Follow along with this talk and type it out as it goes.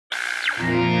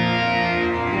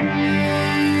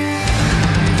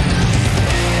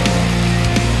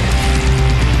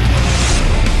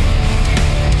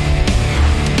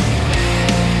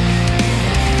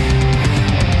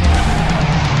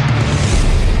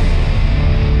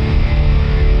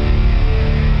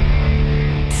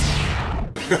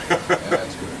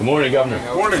Good morning, Governor.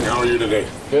 Good morning. How are you today?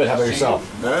 Good. How about yourself?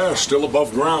 Still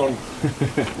above ground.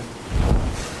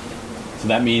 So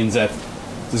that means that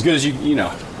it's as good as you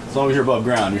know, as long as you're above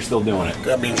ground, you're still doing it.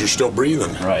 That means you're still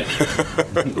breathing. Right.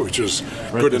 Which is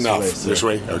Right good this enough. way, sir. This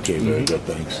way? Okay, very good.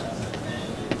 Thanks.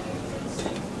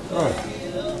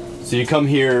 So you come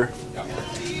here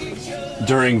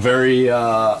during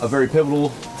a very pivotal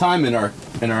time in our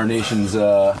nation's.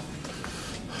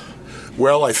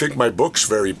 Well, I think my book's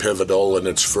very pivotal, and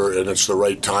it's the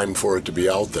right time for it to be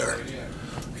out there.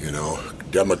 You know,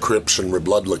 Democrips and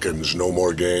Republicans, no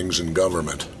more gangs in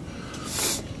government.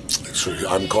 So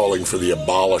I'm calling for the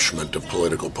abolishment of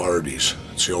political parties.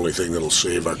 It's the only thing that'll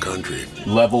save our country.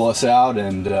 Level us out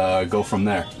and go from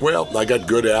there. Well, I got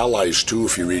good allies, too,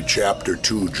 if you read Chapter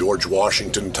 2. George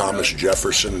Washington, Thomas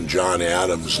Jefferson, and John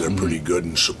Adams, they're pretty good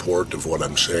in support of what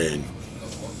I'm saying.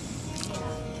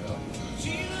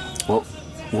 Well,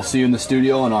 we'll see you in the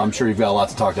studio, and I'm sure you've got a lot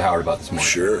to talk to Howard about this morning.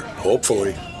 Sure,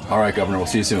 hopefully. All right, Governor, we'll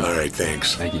see you soon. All right,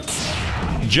 thanks. Thank you.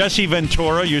 Jesse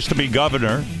Ventura used to be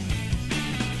governor.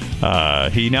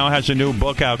 He now has a new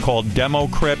book out called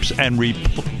Democrips and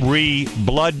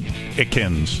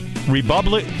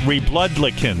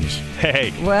Rebloodlicans.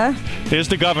 Hey. What? There's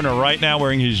the governor right now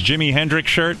wearing his Jimi Hendrix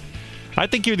shirt. I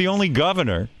think you're the only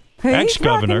governor,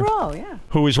 ex-governor,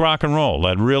 who is rock and roll,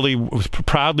 that really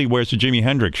proudly wears the Jimi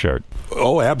Hendrix shirt.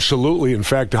 Oh, absolutely. In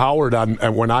fact, Howard,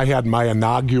 when I had my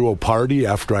inaugural party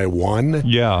after I won,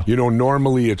 you know,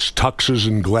 normally it's Tuxes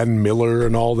and Glenn Miller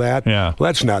and all that. Yeah. Well,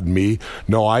 that's not me.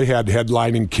 No, I had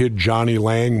headlining Kid Johnny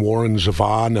Lang, Warren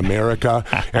Zevon, America.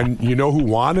 And you know who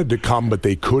wanted to come, but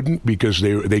they couldn't because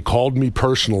they called me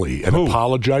personally and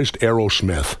apologized?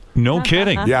 Aerosmith. No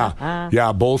kidding.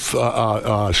 Yeah, both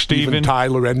Steven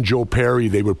Tyler and Joe Perry,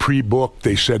 they were pre-booked.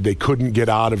 They said they couldn't get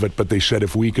out of it, but they said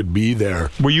if we could be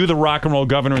there. Were you the rock and roll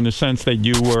governor in the sense that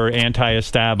you were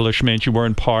anti-establishment? You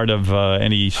weren't part of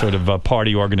any sort of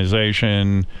party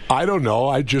organization? I don't know.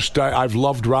 I've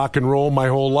loved rock and roll my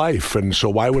whole life, and so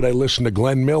why would I listen to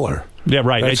Glenn Miller? Yeah,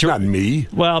 right. That's not me.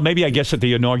 Well, maybe I guess at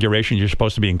the inauguration you're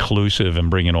supposed to be inclusive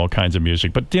and bring in all kinds of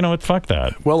music, but you know what? Fuck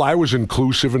that. Well, I was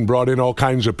inclusive and brought in all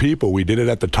kinds of people. We did it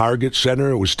at the Target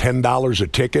Center. It was $10 a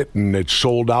ticket, and it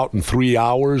sold out in 3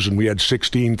 hours, and we had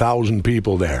 16,000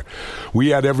 people there. We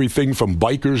had everything from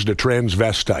bikers to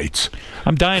transvestites.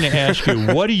 I'm dying to ask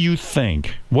you, what do you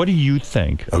think? What do you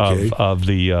think of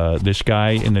this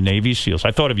guy in the Navy SEALs?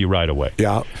 I thought of you right away.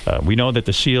 Yeah. We know that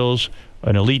the SEALs,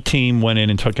 an elite team, went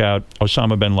in and took out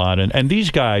Osama bin Laden. And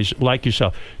these guys, like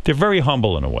yourself, they're very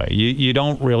humble in a way. You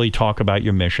don't really talk about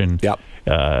your mission. Yep.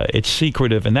 It's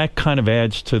secretive, and that kind of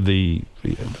adds to the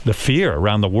fear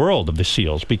around the world of the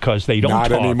SEALs because they don't talk.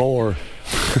 Not anymore.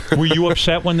 Were you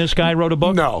upset when this guy wrote a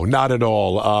book? No, not at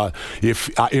all.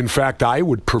 In fact, I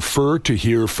would prefer to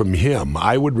hear from him.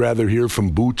 I would rather hear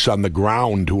from boots on the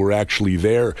ground who are actually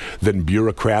there than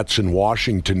bureaucrats in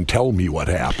Washington tell me what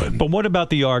happened. But what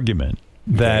about the argument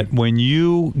that when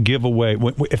you give away,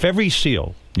 if every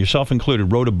SEAL, yourself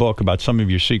included, wrote a book about some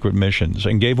of your secret missions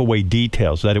and gave away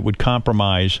details, that it would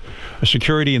compromise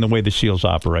security in the way the SEAls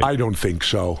operate? I don't think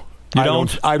so. You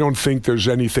don't? I don't think there's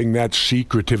anything that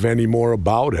secretive anymore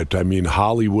about it. I mean,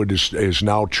 Hollywood is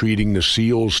now treating the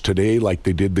SEALs today like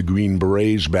they did the Green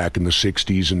Berets back in the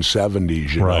 60s and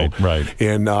 70s, you know? Right.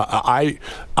 And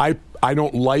I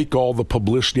don't like all the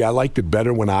publicity. I liked it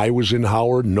better when I was in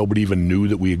Howard. Nobody even knew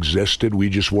that we existed. We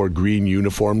just wore green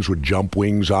uniforms with jump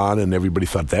wings on, and everybody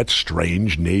thought, that's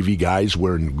strange, Navy guys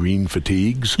wearing green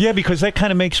fatigues. Yeah, because that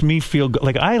kind of makes me feel good.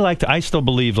 Like, I still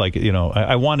believe, like, you know,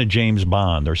 I want a James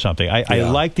Bond or something. I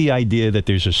like the idea that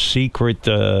there's a secret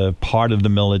part of the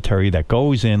military that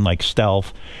goes in like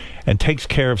stealth and takes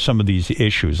care of some of these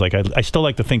issues. Like, I still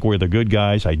like to think we're the good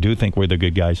guys. I do think we're the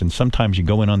good guys. And sometimes you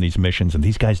go in on these missions, and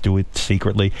these guys do it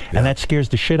secretly, and that scares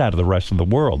the shit out of the rest of the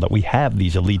world, that we have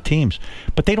these elite teams.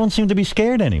 But they don't seem to be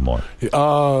scared anymore.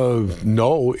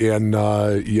 No, and,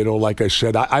 you know, like I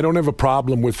said, I don't have a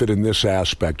problem with it in this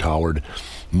aspect, Howard.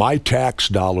 My tax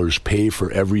dollars pay for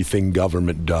everything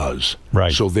government does.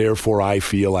 Right. So therefore, I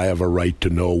feel I have a right to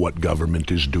know what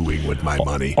government is doing with my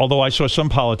money. Although I saw some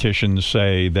politicians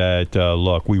say that,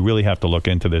 look, we really have to look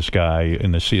into this guy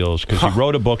in the SEALs because he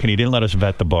wrote a book and he didn't let us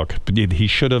vet the book. But he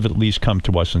should have at least come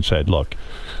to us and said, look,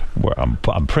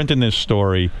 I'm printing this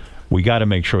story. We got to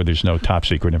make sure there's no top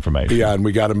secret information. Yeah, and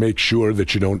we got to make sure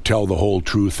that you don't tell the whole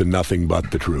truth and nothing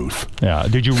but the truth. Yeah.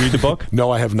 Did you read the book? No,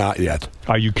 I have not yet.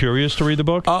 Are you curious to read the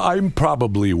book? I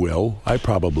probably will.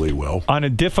 On a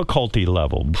difficulty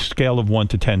level, scale of 1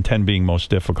 to 10, 10 being most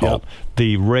difficult,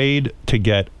 the raid to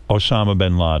get Osama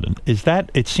bin Laden,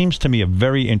 it seems to me a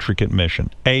very intricate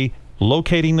mission. A,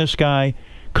 locating this guy,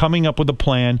 coming up with a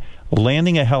plan,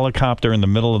 landing a helicopter in the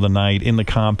middle of the night in the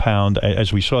compound.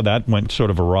 As we saw, that went sort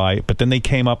of awry. But then they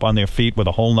came up on their feet with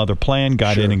a whole other plan,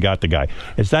 got in and got the guy.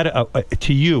 Is that,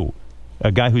 to you,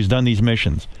 a guy who's done these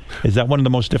missions, is that one of the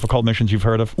most difficult missions you've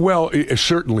heard of? Well,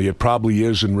 certainly it probably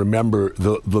is. And remember,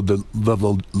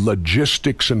 the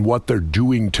logistics and what they're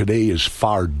doing today is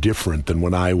far different than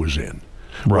when I was in.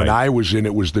 Right. When I was in,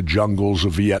 it was the jungles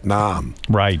of Vietnam.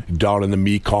 Right. Down in the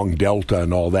Mekong Delta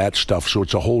and all that stuff. So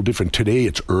it's a whole different. Today,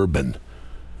 it's urban.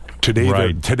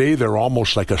 Today, they're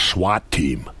almost like a SWAT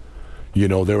team. You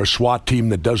know, they're a SWAT team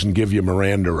that doesn't give you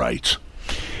Miranda rights.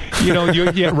 You know,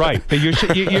 right.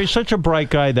 You're such a bright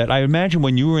guy that I imagine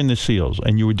when you were in the SEALs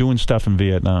and you were doing stuff in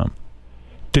Vietnam,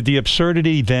 did the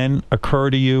absurdity then occur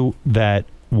to you that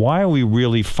why are we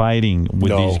really fighting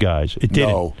with these guys? It didn't.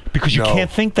 No, because you can't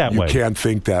think that way. You can't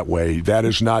think that way. That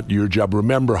is not your job.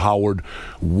 Remember, Howard,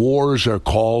 wars are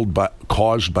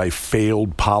caused by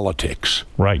failed politics.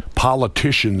 Right.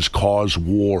 Politicians cause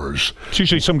wars. It's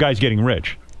usually some guy's getting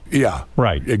rich. Yeah.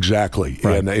 Right. Exactly.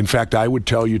 Right. And in fact, I would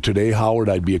tell you today, Howard,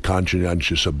 I'd be a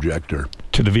conscientious objector.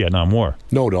 To the Vietnam War?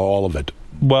 No, to all of it.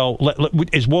 Well,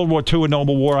 is World War II a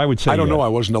noble war? I would say. I don't know. I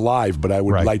wasn't alive, but I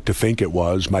would like to think it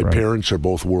was. My parents are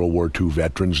both World War II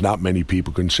veterans. Not many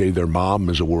people can say their mom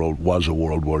was a World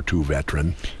War II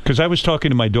veteran. Because I was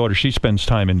talking to my daughter. She spends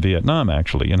time in Vietnam,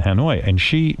 actually, in Hanoi, and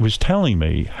she was telling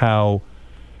me how,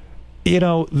 you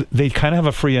know, they kind of have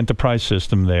a free enterprise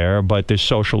system there, but there's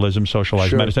socialism,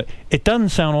 socialized medicine. It doesn't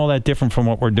sound all that different from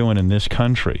what we're doing in this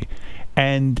country.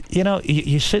 And, you know,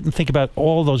 you sit and think about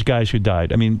all those guys who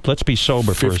died. I mean, let's be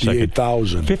sober for a second.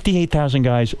 58,000. 58,000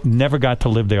 guys never got to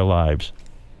live their lives.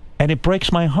 And it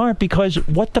breaks my heart because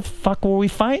what the fuck were we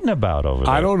fighting about over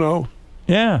there? I don't know.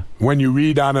 Yeah. When you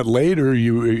read on it later,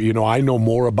 you know, I know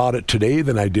more about it today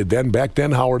than I did then. Back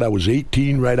then, Howard, I was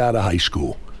 18 right out of high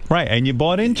school. Right, and you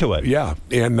bought into it. Yeah,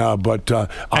 and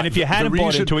and if you hadn't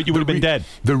bought into it, you would have been dead.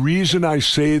 The reason I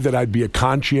say that I'd be a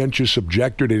conscientious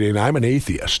objector today, and I'm an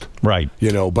atheist, right?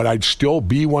 You know, but I'd still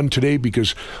be one today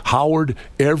because, Howard,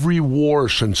 every war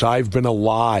since I've been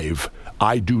alive,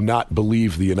 I do not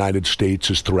believe the United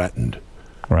States is threatened.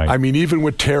 Right. I mean, even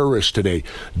with terrorists today,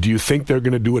 do you think they're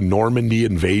going to do a Normandy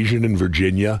invasion in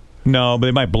Virginia? No, but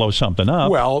they might blow something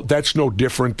up. Well, that's no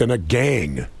different than a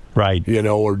gang. Right. You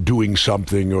know, or doing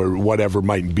something or whatever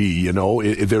might be, you know.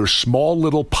 There's small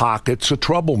little pockets of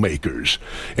troublemakers,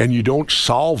 and you don't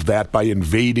solve that by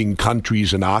invading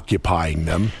countries and occupying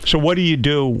them. So what do you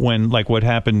do when, like what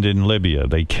happened in Libya,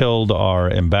 they killed our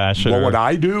ambassador? What would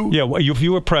I do? Yeah, well, if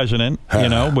you were president, you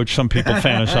know, which some people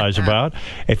fantasize about,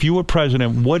 if you were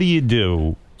president, what do you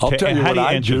do? I'll tell you what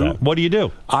I do. What do you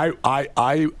do?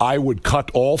 I would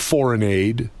cut all foreign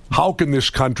aid. How can this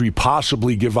country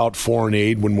possibly give out foreign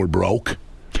aid when we're broke?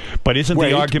 But isn't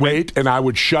the argument... and I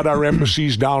would shut our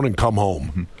embassies down and come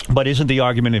home. But isn't the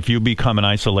argument, if you become an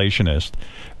isolationist,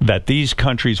 that these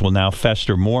countries will now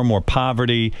fester more and more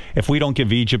poverty? If we don't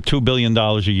give Egypt $2 billion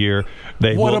a year,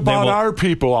 they will... What about our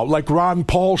people? Like Ron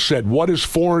Paul said, what is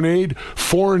foreign aid?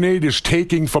 Foreign aid is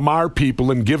taking from our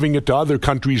people and giving it to other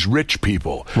countries' rich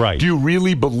people. Right. Do you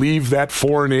really believe that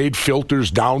foreign aid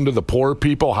filters down to the poor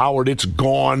people? Howard, it's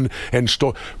gone and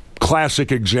still...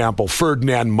 Classic example,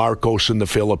 Ferdinand Marcos in the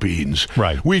Philippines.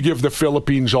 Right. We give the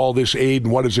Philippines all this aid,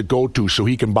 and what does it go to? So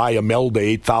he can buy Imelda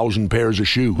 8,000 pairs of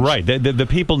shoes. Right. The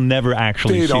people never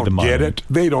actually see the money. They don't get it.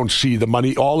 They don't see the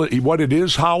money. What it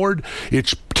is, Howard,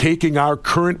 it's taking our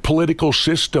current political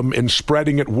system and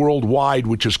spreading it worldwide,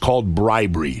 which is called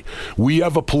bribery. We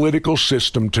have a political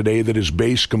system today that is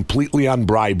based completely on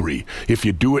bribery. If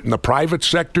you do it in the private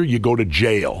sector, you go to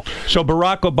jail. So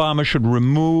Barack Obama should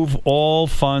remove all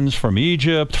funds from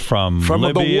Egypt, from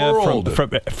Libya, the world.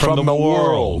 from the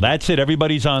world. That's it.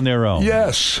 Everybody's on their own.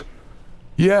 Yes.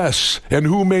 Yes. And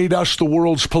who made us the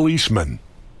world's policemen?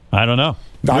 I don't know.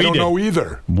 I don't know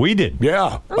either. We did.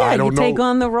 Yeah. I don't know. You take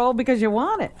on the role because you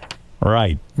want it.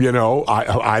 Right. You know,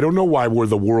 I don't know why we're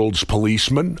the world's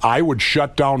policemen. I would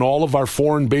shut down all of our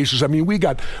foreign bases. I mean, we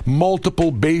got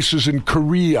multiple bases in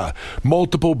Korea,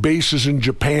 multiple bases in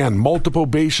Japan, multiple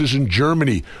bases in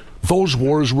Germany. Those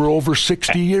wars were over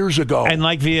 60 years ago. And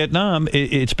like Vietnam,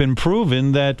 it's been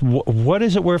proven that what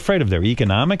is it we're afraid of? Their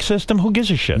economic system? Who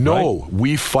gives a shit? No, right?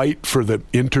 We fight for the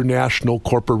international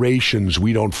corporations.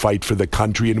 We don't fight for the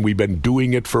country, and we've been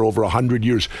doing it for over 100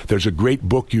 years. There's a great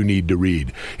book you need to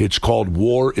read. It's called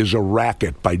War is a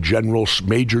Racket by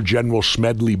Major General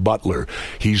Smedley Butler.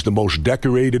 He's the most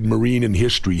decorated Marine in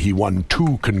history. He won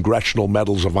 2 Congressional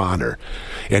Medals of Honor.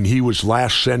 And he was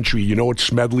last century. You know what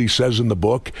Smedley says in the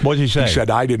book? What did he say? He said,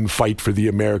 I didn't fight for the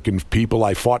American people.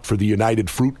 I fought for the United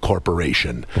Fruit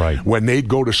Corporation. Right. When they'd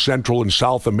go to Central and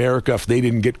South America, if they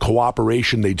didn't get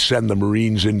cooperation, they'd send the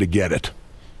Marines in to get it.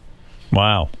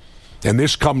 Wow. And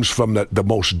this comes from the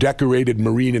most decorated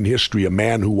Marine in history, a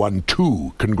man who won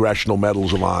 2 Congressional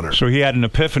Medals of Honor. So he had an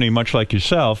epiphany, much like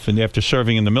yourself, and after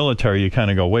serving in the military, you kind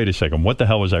of go, wait a second, what the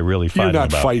hell was I really fighting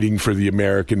about? You're not fighting for the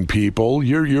American people.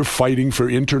 You're fighting for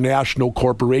international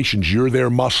corporations. You're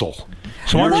their muscle.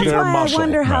 So well, that's their why muscle. I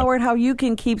wonder, Howard, how you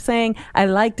can keep saying, I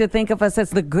like to think of us as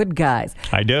the good guys.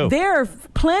 I do. There are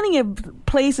plenty of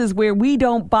places where we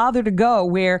don't bother to go,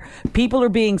 where people are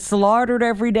being slaughtered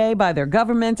every day by their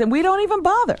governments, and we don't even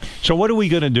bother. So what are we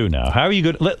going to do now? How are you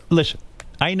going to... Listen,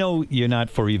 I know you're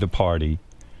not for either party,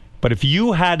 but if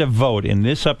you had to vote in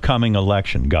this upcoming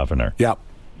election, Governor... Yep.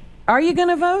 Are you going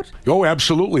to vote? Oh,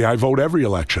 absolutely. I vote every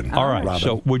election. All right. Robin.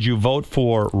 So would you vote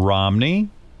for Romney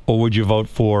or would you vote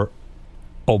for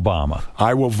Obama?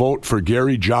 I will vote for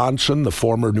Gary Johnson, the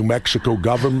former New Mexico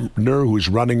governor who's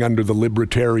running under the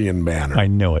Libertarian banner. I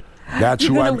knew it. That's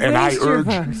You're who I'm, and I waste your urge,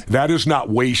 vote. that is not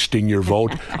wasting your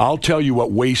vote. I'll tell you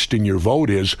what wasting your vote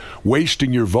is.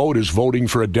 Wasting your vote is voting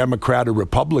for a Democrat or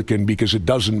Republican because it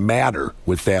doesn't matter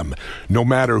with them. No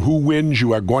matter who wins,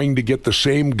 you are going to get the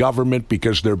same government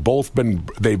because they've both been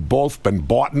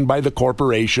bought by the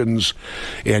corporations,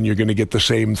 and you're going to get the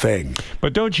same thing.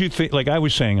 But don't you think, like I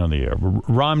was saying on the air,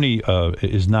 Romney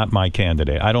is not my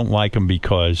candidate. I don't like him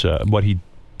because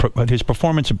his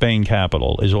performance at Bain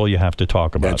Capital is all you have to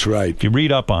talk about. That's right. If you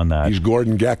read up on that. He's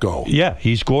Gordon Gekko. Yeah,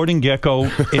 he's Gordon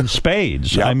Gekko in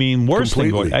spades. Yep, I mean, worse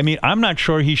completely. than Gordon. I mean, I'm not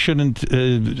sure he shouldn't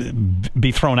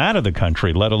be thrown out of the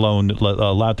country, let alone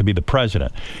allowed to be the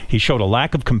president. He showed a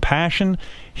lack of compassion.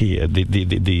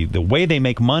 The way they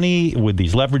make money with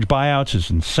these leverage buyouts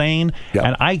is insane, Yep.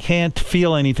 and I can't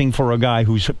feel anything for a guy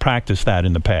who's practiced that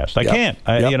in the past. I Yep. can't.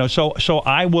 Yep. So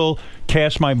I will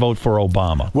cast my vote for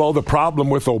Obama. Well, the problem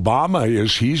with Obama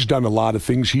is he's done a lot of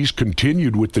things. He's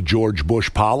continued with the George Bush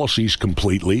policies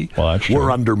completely. Well, that's true.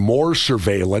 We're under more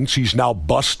surveillance. He's now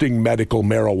busting medical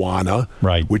marijuana,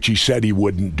 Right. which he said he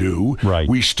wouldn't do. Right.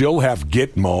 We still have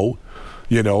Gitmo.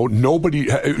 You know, nobody.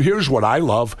 Here's what I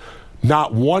love.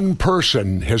 Not one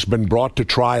person has been brought to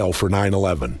trial for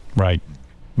 9/11. Right.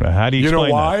 How do you You know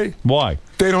explain why? that? Why?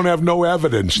 They don't have no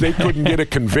evidence. They couldn't get a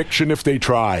conviction if they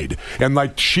tried. And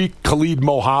like Sheikh Khalid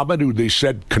Mohammed, who they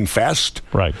said confessed,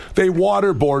 Right. they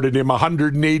waterboarded him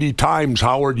 180 times.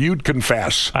 Howard, you'd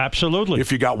confess. Absolutely.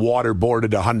 If you got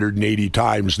waterboarded 180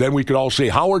 times, then we could all say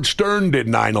Howard Stern did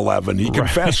 9/11. He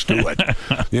confessed to it.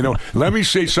 You know, let me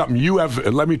say something.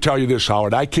 Let me tell you this,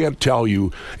 Howard. I can't tell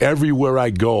you everywhere I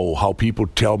go how people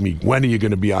tell me, when are you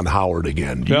going to be on Howard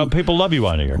again? Well, people love you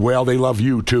on here. Well, they love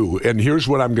you too. And here's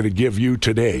what I'm going to give you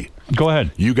today. Go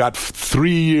ahead. You got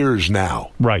 3 years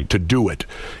now, Right, to do it.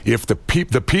 If the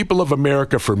people of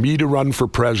America, for me to run for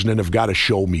president, have got to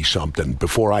show me something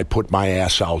before I put my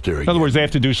ass out there again. In other words, they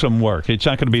have to do some work. It's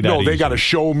not going to be that easy. No, they got to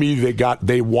show me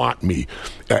they want me.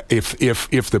 If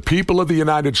the people of the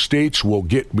United States will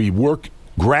get me work.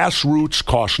 Grassroots,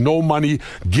 cost no money,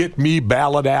 get me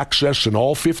ballot access in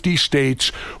all 50 states,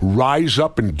 rise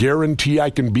up and guarantee I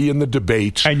can be in the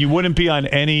debates. And you wouldn't be on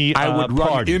any I would run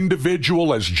party.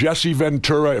 individual as Jesse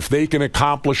Ventura. If they can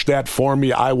accomplish that for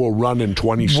me, I will run in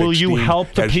 2016 Will you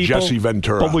help the as people? Jesse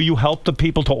Ventura. But will you help the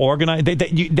people to organize?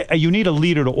 You need a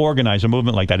leader to organize a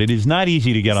movement like that. It is not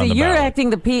easy to get on the you're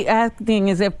ballot. acting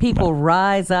as if people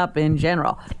rise up in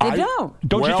general. They don't.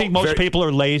 Don't you think most people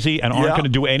are lazy and aren't going to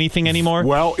do anything anymore?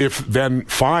 Well, then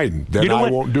fine. Then I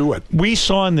won't do it. We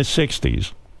saw in the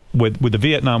 60s with the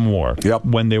Vietnam War,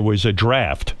 when there was a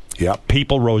draft,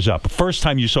 people rose up. First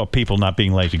time you saw people not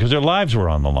being lazy because their lives were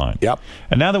on the line.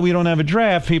 And now that we don't have a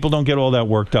draft, people don't get all that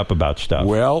worked up about stuff.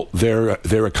 Well,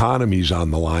 their economy's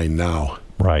on the line now.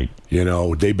 Right. You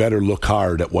know, they better look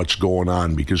hard at what's going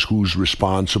on because who's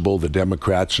responsible? The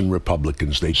Democrats and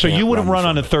Republicans. So you wouldn't run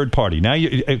on a third party. Now,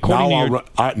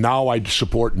 now I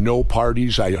support no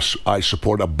parties. I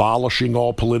support abolishing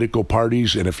all political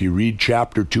parties. And if you read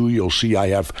Chapter 2, you'll see I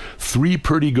have 3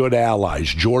 pretty good allies: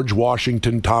 George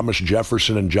Washington, Thomas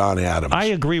Jefferson, and John Adams. I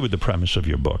agree with the premise of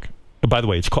your book. By the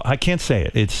way, it's called, I can't say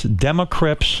it. It's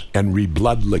Democrips and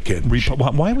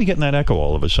Rebloodlikins. Why are we getting that echo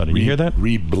all of a sudden? You hear that?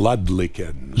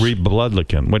 Rebloodlikins.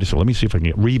 Rebloodlikin. Wait a second. Let me see if I can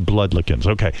get Rebloodlikins.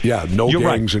 Okay. Yeah, no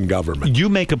gangs in government. You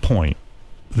make a point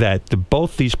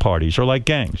both these parties are like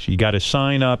gangs. You got to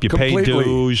sign up, you Completely. pay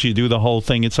dues, you do the whole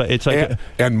thing. It's like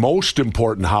and most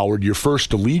important, Howard, your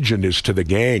first allegiance is to the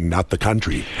gang, not the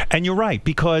country. And you're right,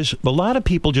 because a lot of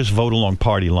people just vote along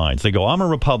party lines. They go, I'm a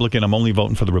Republican, I'm only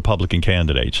voting for the Republican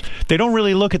candidates. They don't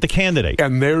really look at the candidate.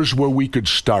 And there's where we could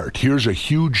start. Here's a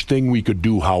huge thing we could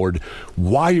do, Howard.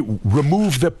 Why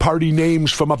remove the party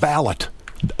names from a ballot?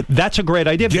 That's a great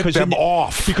idea. Get them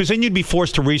off. Because then you'd be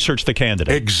forced to research the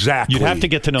candidate. Exactly. You'd have to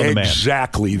get to know the man.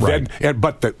 Exactly. Right.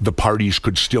 But the parties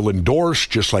could still endorse,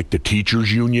 just like the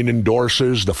teachers union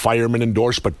endorses, the firemen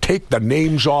endorse, but take the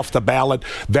names off the ballot.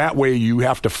 That way you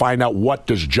have to find out, what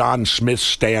does John Smith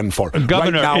stand for.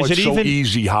 Governor, right now is it's it so even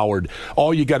easy, Howard.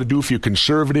 All you got to do, if you're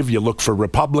conservative, you look for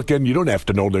Republican. You don't have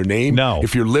to know their name. No.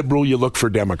 If you're liberal, you look for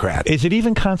Democrat. Is it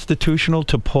even constitutional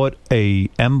to put a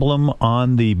emblem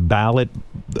on the ballot?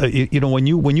 When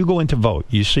you go in to vote,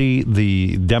 you see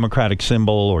the Democratic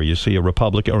symbol, or you see a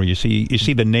Republican, or you see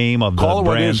the name of the brand. Call it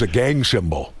what it is, a gang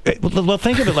symbol. Well,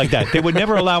 think of it like that. They would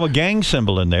never allow a gang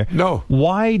symbol in there. No.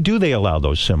 Why do they allow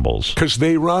those symbols? Because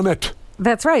they run it.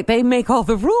 That's right. They make all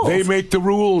the rules. They make the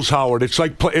rules, Howard. It's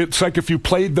like if you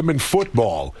played them in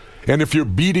football, and if you're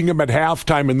beating them at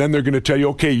halftime, and then they're going to tell you,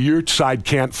 okay, your side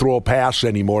can't throw a pass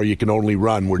anymore. You can only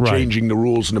run. We're changing the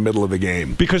rules in the middle of the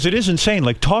game. Because it is insane.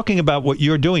 Like, talking about what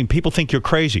you're doing, people think you're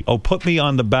crazy. Oh, put me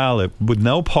on the ballot with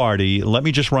no party. Let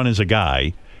me just run as a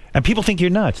guy. And people think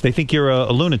you're nuts. They think you're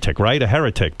a lunatic, right? A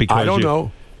heretic. Because I don't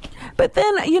know. But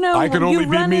then, I can only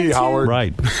be me, Howard.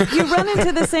 Right. You run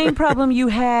into the same problem you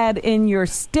had in your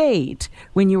state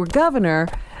when you were governor.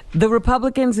 The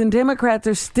Republicans and Democrats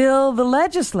are still the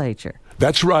legislature.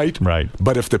 That's right. Right.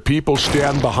 But if the people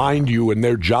stand behind you and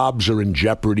their jobs are in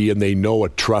jeopardy and they know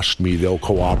it, trust me, they'll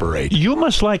cooperate. You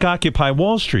must like Occupy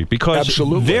Wall Street, because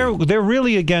Absolutely. they're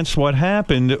really against what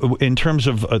happened in terms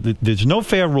of there's no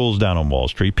fair rules down on Wall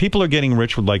Street. People are getting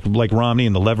rich with like Romney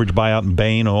and the leverage buyout and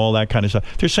Bain and all that kind of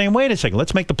stuff. They're saying, wait a second,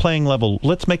 let's make the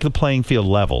playing field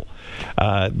level.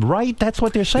 Right? That's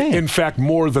what they're saying. In fact,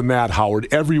 more than that, Howard,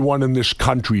 everyone in this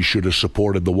country should have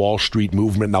supported the Wall Street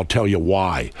movement, and I'll tell you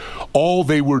why. All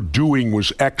they were doing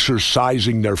was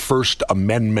exercising their First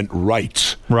Amendment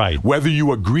rights. Right. Whether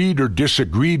you agreed or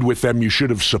disagreed with them, you should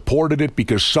have supported it,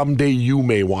 because someday you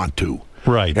may want to.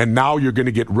 Right. And now you're going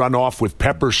to get run off with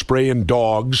pepper spray and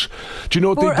dogs. Do you know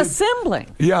what For they did? assembling.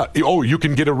 Yeah. Oh, you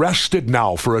can get arrested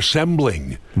now for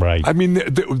assembling. Right. I mean,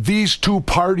 these two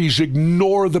parties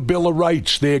ignore the Bill of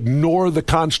Rights. They ignore the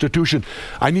Constitution.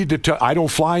 I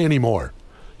don't fly anymore.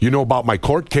 You know about my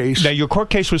court case. Now, your court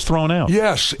case was thrown out.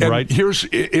 Yes, and right.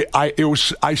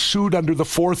 I sued under the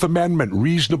Fourth Amendment,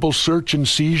 reasonable search and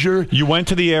seizure. You went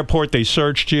to the airport, they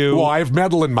searched you. Well, I have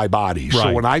metal in my body, so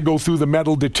Right. when I go through the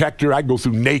metal detector, I go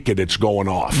through naked. It's going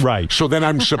off. Right. So then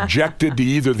I'm subjected to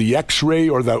either the X-ray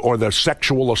or the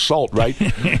sexual assault. Right.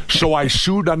 So I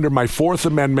sued under my Fourth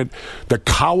Amendment. The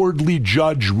cowardly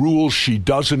judge rules she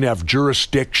doesn't have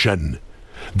jurisdiction.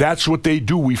 That's what they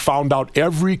do. We found out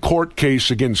every court case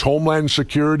against Homeland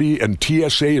Security and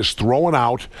TSA is thrown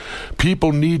out.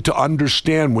 People need to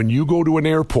understand, when you go to an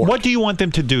airport. What do you want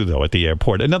them to do, though, at the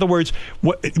airport? In other words,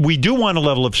 we do want a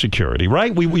level of security,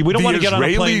 right? We don't want to get on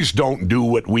a plane. The Israelis don't do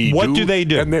what we do. What do they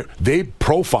do? And they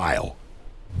profile.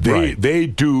 They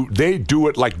do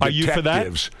it like detectives. Are you for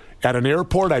that? At an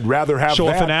airport, I'd rather have So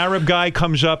that. if an Arab guy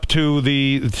comes up to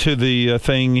the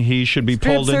thing, he should be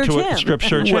pulled into a strip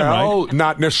search him, well, right?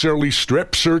 not necessarily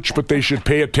strip search, but they should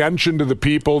pay attention to the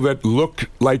people that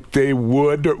look like they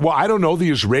would. Well, I don't know.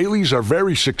 The Israelis are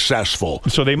very successful.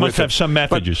 So they must with have it. some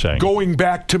method, But you're saying. Going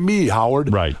back to me,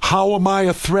 Howard, Right. how am I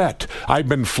a threat? I've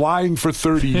been flying for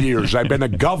 30 years. I've been a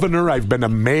governor. I've been a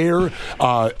mayor.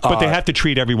 But they have to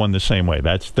treat everyone the same way.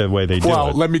 That's the way they do it.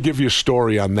 Well, let me give you a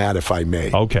story on that, if I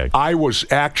may. Okay. I was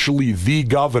actually the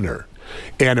governor,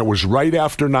 and it was right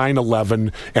after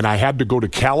 9/11, and I had to go to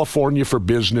California for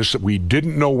business. We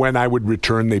didn't know when I would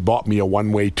return. They bought me a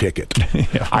one-way ticket.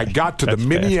 Yeah, I got to the that's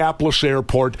Minneapolis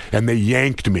airport, and they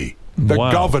yanked me. The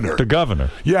governor. The governor.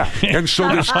 Yeah. And so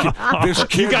this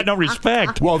kid, You got no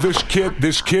respect. Well, this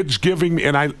kid's giving me,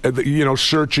 and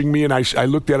searching me, and I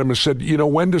looked at him and said,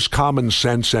 when does common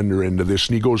sense enter into this?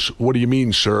 And he goes, what do you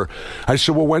mean, sir? I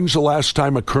said, well, when's the last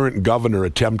time a current governor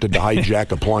attempted to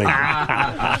hijack a plane?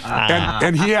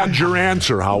 and he had your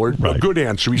answer, Howard. Right. A good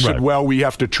answer. He said, Right. well, we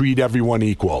have to treat everyone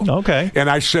equal. Okay. And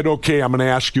I said, okay, I'm going to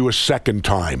ask you a second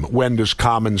time. When does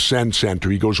common sense enter?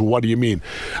 He goes, well, what do you mean?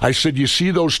 I said, you see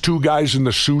those two guys guys in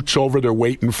the suits over there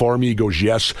waiting for me? He goes,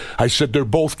 yes. I said, they're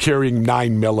both carrying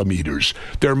 9mm.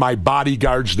 They're my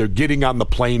bodyguards. They're getting on the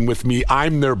plane with me.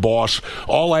 I'm their boss.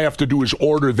 All I have to do is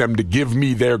order them to give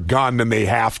me their gun, and they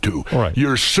have to. Right.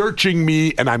 You're searching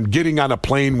me, and I'm getting on a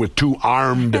plane with 2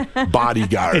 armed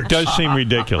bodyguards. It does seem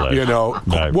ridiculous. You know,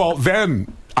 right. Well,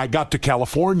 then I got to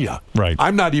California. Right.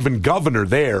 I'm not even governor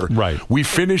there. Right. We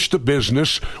finished the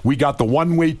business. We got the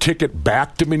one-way ticket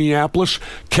back to Minneapolis.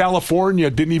 California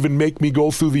didn't even make me go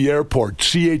through the airport.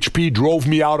 CHP drove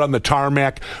me out on the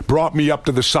tarmac, brought me up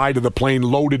to the side of the plane,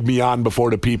 loaded me on before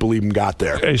the people even got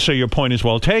there. So your point is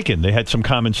well taken. They had some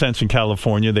common sense in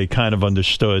California. They kind of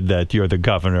understood that you're the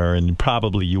governor and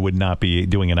probably you would not be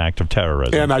doing an act of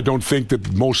terrorism. And I don't think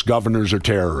that most governors are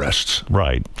terrorists.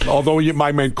 Right. Although you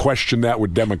might question that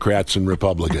with Democrats and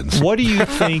Republicans. What do you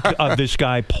think of this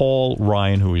guy, Paul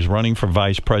Ryan, who is running for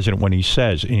vice president, when he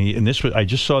says, and this was, I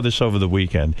just saw this over the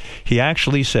weekend, he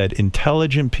actually said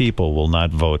intelligent people will not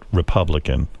vote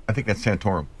Republican. I think that's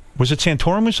Santorum. Was it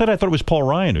Santorum who said it? I thought it was Paul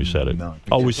Ryan who said it. No,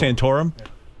 oh, it was Santorum? Yeah.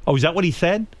 Oh, is that what he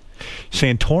said?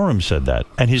 Santorum said that.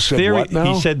 And his said theory, what now?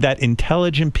 he said that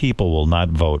intelligent people will not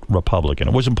vote Republican.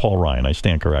 It wasn't Paul Ryan. I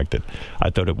stand corrected.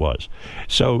 I thought it was.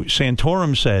 So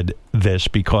Santorum said this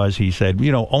because he said,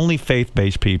 you know, only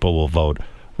faith-based people will vote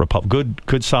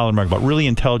good solid American, but really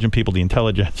intelligent people, the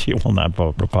intelligentsia, will not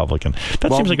vote Republican.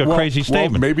 That seems like a crazy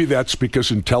statement. Well, maybe that's because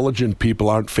intelligent people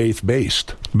aren't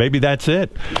faith-based. Maybe that's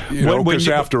it. Because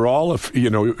after all, if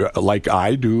you know, like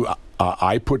I do,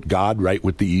 I put God right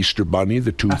with the Easter Bunny,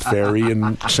 the Tooth Fairy,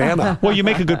 and Santa. Well, you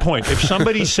make a good point. If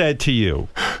somebody said to you,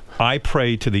 I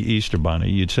pray to the Easter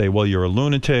Bunny, you'd say, well, you're a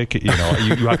lunatic, you know,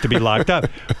 you have to be locked up.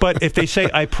 But if they say,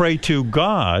 I pray to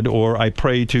God, or I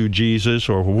pray to Jesus,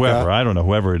 or whoever, I don't know,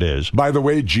 whoever it is. By the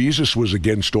way, Jesus was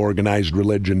against organized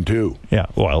religion, too. Yeah,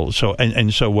 well, so,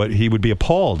 and so what, he would be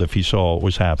appalled if he saw what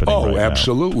was happening right now.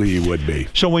 Absolutely he would be.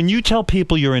 So when you tell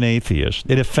people you're an atheist,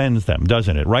 it offends them,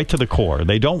 doesn't it? Right to the core.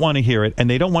 They don't want to hear it, and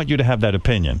they don't want you to have that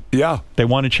opinion. Yeah. They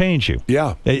want to change you.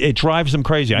 Yeah. It drives them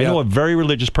crazy. I know a very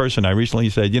religious person. I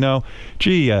recently said, you know,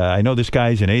 gee, I know this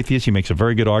guy's an atheist. He makes a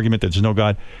very good argument that there's no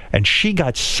God. And she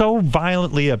got so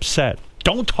violently upset.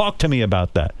 Don't talk to me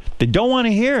about that. They don't want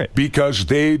to hear it. Because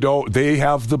they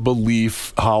have the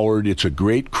belief, Howard, it's a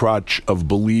great crutch of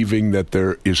believing that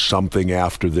there is something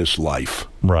after this life.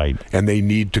 Right. And they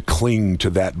need to cling to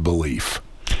that belief.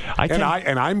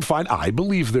 I'm fine. I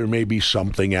believe there may be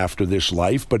something after this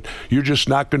life, but you're just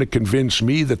not going to convince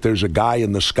me that there's a guy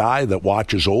in the sky that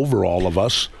watches over all of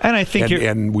us. And I think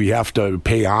and we have to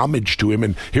pay homage to him.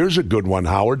 And here's a good one,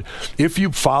 Howard. If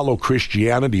you follow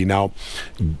Christianity, now,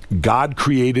 God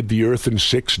created the earth in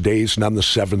 6 days, and on the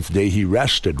seventh day he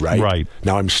rested, right? Right.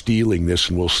 Now I'm stealing this,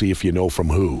 and we'll see if you know from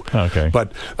who. Okay.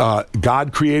 But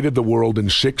God created the world in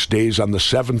 6 days. On the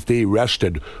seventh day he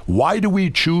rested. Why do we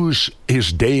choose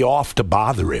his day off to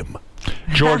bother him?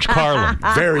 George Carlin.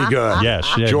 Very good. Yes,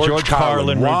 George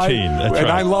Carlin routine. That's and right.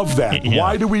 I love that. Yeah.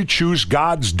 Why do we choose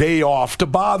God's day off to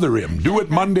bother him? Do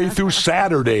it Monday through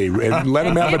Saturday and let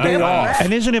him have a day off.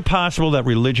 And isn't it possible that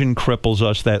religion cripples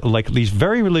us, that like these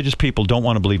very religious people don't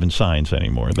want to believe in science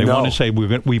anymore? They want to say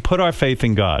we put our faith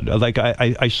in God. Like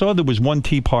I saw there was one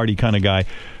Tea Party kind of guy,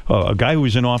 a guy who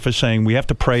was in office saying we have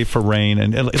to pray for rain,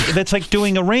 and that's like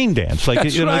doing a rain dance, like,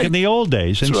 like in the old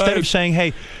days. Instead of saying,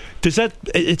 hey,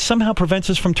 it somehow prevents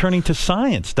us from turning to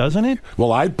science, doesn't it?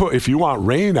 Well, if you want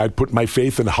rain, I'd put my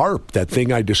faith in HAARP, that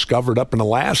thing I discovered up in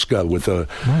Alaska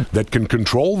that can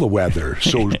control the weather.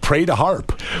 So pray to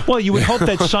HAARP. Well, you would hope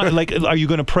that, are you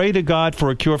going to pray to God for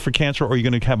a cure for cancer, or are you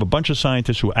going to have a bunch of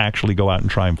scientists who actually go out and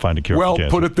try and find a cure for cancer? Well,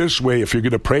 put it this way. If you're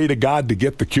going to pray to God to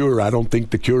get the cure, I don't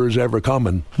think the cure is ever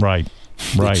coming. Right.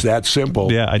 Right. It's that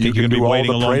simple. Yeah, I think you're going to be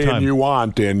waiting a long time. You can do all the praying you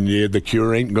want, and the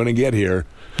cure ain't going to get here.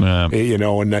 You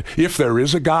know, and if there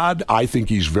is a God, I think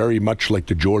he's very much like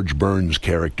the George Burns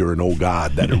character in Oh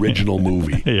God, that original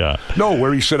movie. Yeah. No,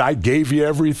 where he said, I gave you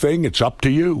everything, it's up to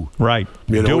you. Right.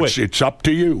 You know, Do it's up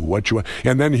to you what you want.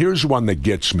 And then here's one that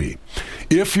gets me.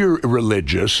 If you're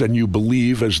religious and you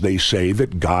believe, as they say,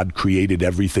 that God created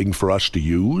everything for us to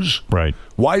use, right?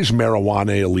 Why is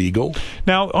marijuana illegal?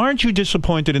 Now, aren't you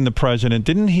disappointed in the president?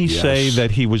 Didn't he say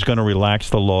that he was going to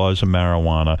relax the laws of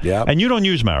marijuana? Yeah. And you don't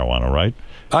use marijuana, right?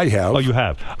 I have. Oh, you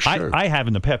have? Sure. I have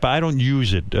in the past, but I don't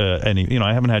use it any. You know,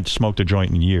 I haven't had smoked a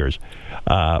joint in years.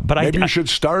 But maybe you should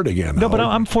start again. No, Howard. but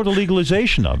I'm for the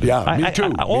legalization of it. Yeah, me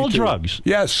too. All Me too. drugs.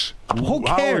 Yes. Who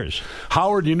cares?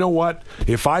 Howard, you know what?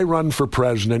 If I run for president,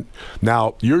 president.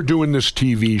 Now, you're doing this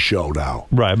TV show now.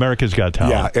 Right, America's Got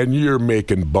Talent. Yeah, and you're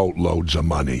making boatloads of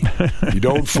money. You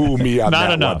don't fool me on Not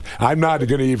that enough. one. I'm not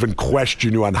going to even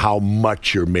question you on how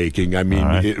much you're making. I mean,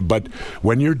 right. but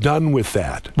when you're done with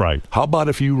that, right. How about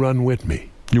if you run with me?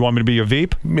 You want me to be your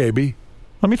Veep? Maybe.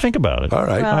 Let me think about it. All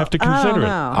right. I have to consider it.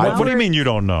 What do you mean you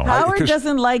don't know? Howard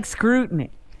doesn't like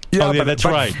scrutiny. Yeah, that's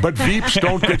right. But Veeps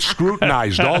don't get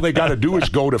scrutinized. All they got to do is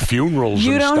go to funerals and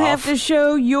stuff. You don't have to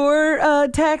show your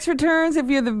tax returns if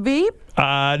you're the Veep?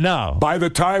 No. By the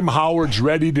time Howard's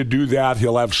ready to do that,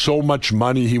 he'll have so much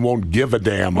money he won't give a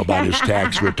damn about his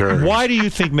tax returns. Why do you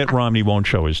think Mitt Romney won't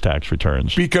show his tax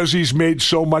returns? Because he's made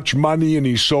so much money and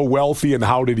he's so wealthy, and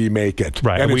how did he make it?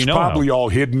 Right, and we it's know probably how. all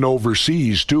hidden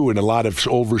overseas, too, in a lot of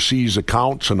overseas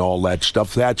accounts and all that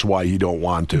stuff. That's why he don't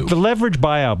want to. The leverage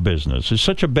buyout business is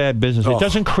such a bad business. It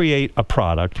doesn't create a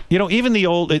product. You know, even the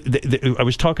old... I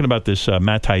was talking about this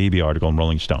Matt Taibbi article in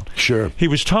Rolling Stone. Sure. He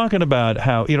was talking about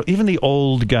how, even the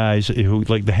old guys who,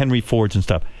 like the Henry Fords and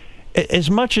stuff, as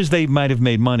much as they might have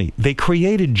made money, they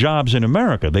created jobs in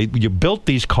America. You built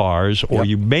these cars, or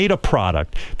you made a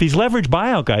product. These leverage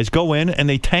buyout guys go in and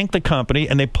they tank the company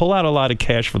and they pull out a lot of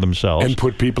cash for themselves and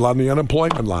put people on the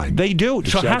unemployment line. They do.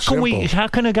 It's so that simple. How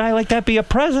can a guy like that be a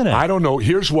president? I don't know.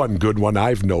 Here's one good one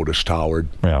I've noticed, Howard.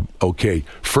 Yeah. Okay.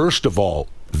 First of all,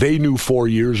 they knew 4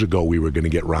 years ago we were going to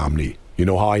get Romney. You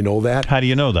know how I know that? How do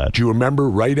you know that? Do you remember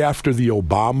right after the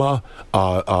Obama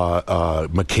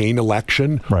McCain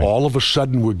election, all of a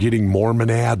sudden we're getting Mormon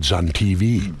ads on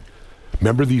TV?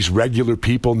 Remember these regular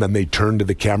people, and then they turn to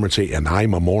the camera and say, "And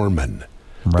I'm a Mormon."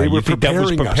 Right. They were You think that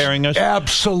was preparing us?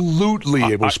 Absolutely,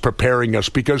 it was preparing us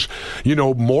because,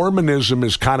 Mormonism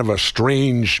is kind of a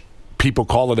strange, people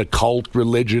call it a cult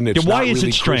religion. It's why not is really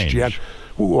it strange? Christian.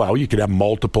 Well, you could have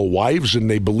multiple wives, and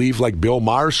they believe, like Bill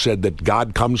Maher said, that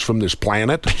God comes from this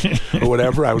planet or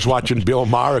whatever. I was watching Bill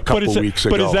Maher a couple weeks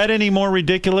ago. But is that any more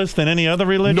ridiculous than any other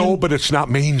religion? No, but it's not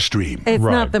mainstream. It's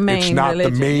not the main It's not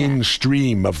religion, the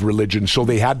mainstream of religion, so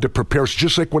they had to prepare. It's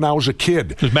just like when I was a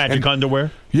kid. There's magic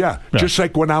underwear? Yeah, just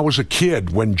like when I was a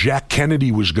kid, when Jack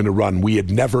Kennedy was going to run, we had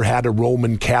never had a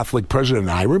Roman Catholic president.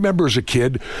 And I remember as a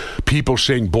kid, people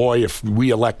saying, boy, if we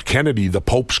elect Kennedy, the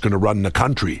Pope's going to run the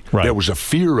country. Right. There was a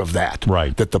fear of that,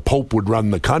 right, that the Pope would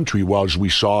run the country. Well, as we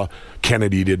saw,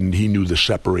 Kennedy didn't. He knew the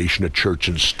separation of church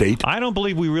and state. I don't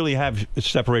believe we really have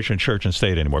separation of church and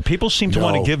state anymore. People seem to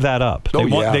want to give that up.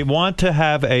 They want to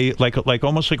have a, like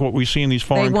almost like what we see in these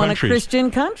foreign countries. They want a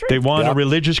Christian country? They want a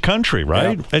religious country,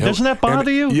 right? And doesn't that bother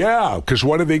you? Yeah, because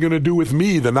what are they going to do with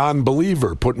me, the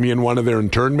non-believer? Put me in one of their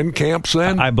internment camps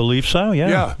then? I believe so,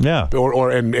 yeah.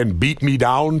 And beat me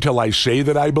down till I say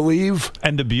that I believe?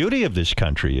 And the beauty of this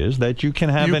country is that you can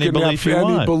have any belief you want.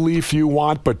 want. Any belief you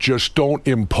want, but just don't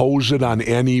impose it on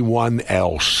anyone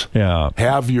else. Yeah.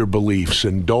 Have your beliefs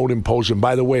and don't impose them.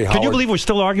 By the way, Howard, can you believe we're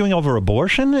still arguing over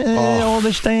abortion in all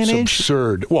this day and age? It's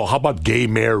absurd. Well, how about gay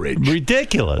marriage?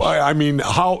 Ridiculous. I mean,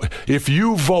 if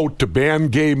you vote to ban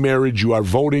gay marriage, you are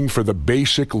voting for the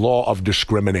basic law of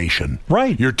discrimination.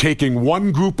 Right. You're taking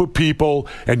one group of people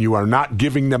and you are not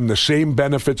giving them the same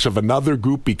benefits of another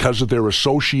group because of their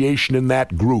association in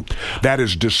that group. That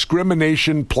is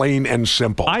discrimination, plain and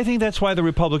simple. I think that's why the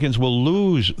Republicans will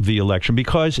lose the election,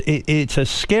 because it's a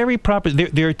scary proposition.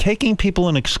 They're taking people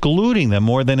and excluding them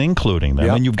more than including them.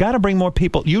 And you've got to bring more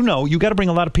people. You've got to bring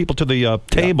a lot of people to the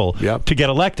table to get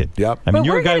elected. I mean,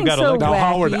 you're a guy who got elected. Now,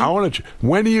 Howard,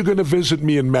 when are you going to visit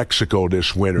me in Mexico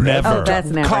this winter? Never. Oh, that's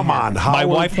never Come on, Howard. My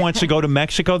wife wants to go to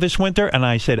Mexico this winter, and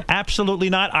I said, absolutely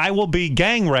not. I will be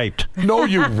gang raped. No,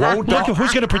 you won't. Look,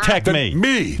 who's going to protect me?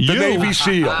 Me, the you. Navy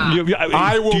SEAL.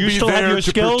 I will be still there have your to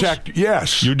skills? protect.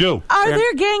 Yes. You do. Are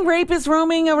there gang rapists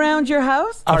roaming around your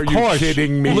house? Are you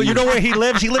kidding me? Well, you know where he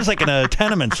lives? He lives like in a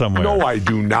tenement somewhere. No, I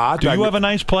do not. Do you have a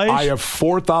nice place? I have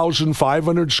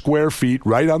 4,500 square feet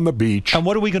right on the beach. And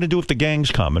what are we going to do if the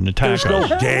gangs come and attack us? There's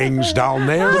no gangs down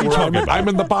there. I'm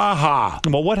in the Baja.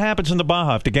 Well, what happens in the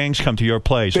Baja if the gangs come to your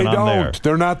place They and I'm there? don't.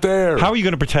 They're not there. How are you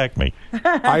going to protect me?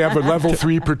 I have a level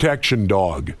 3 protection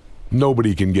dog.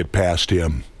 Nobody can get past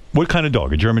him. What kind of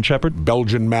dog? A German Shepherd?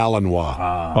 Belgian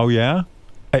Malinois. Oh, yeah?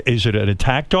 Is it an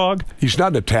attack dog? He's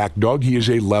not an attack dog. He is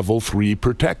a level 3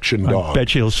 protection dog. I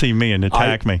bet you he'll see me and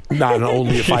attack me. Not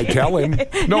only if I tell him.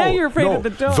 No, now you're afraid of the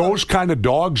dog. Those kind of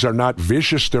dogs are not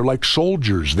vicious. They're like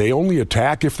soldiers. They only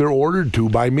attack if they're ordered to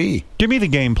by me. Give me the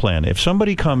game plan. If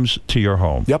somebody comes to your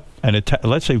home, and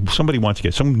let's say somebody wants to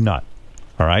get some nut,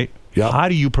 all right? Yeah. How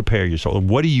do you prepare yourself?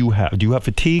 What do you have? Do you have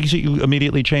fatigues that you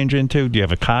immediately change into? Do you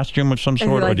have a costume of some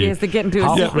sort? Like or do he you, has to get into a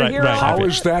superhero. right. How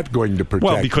is that going to protect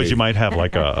well, because me? you might have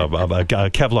like a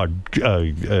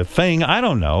Kevlar thing. I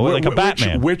don't know, like a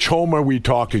Batman. Which home are we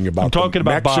talking about? I'm talking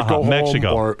about Mexico Baja, home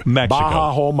Mexico. or Mexico.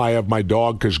 Baja home? I have my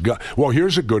dog because. Well,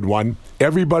 here's a good one.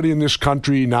 Everybody in this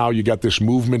country now, you got this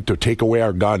movement to take away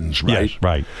our guns, right? Yes,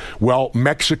 right. Well,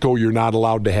 Mexico, you're not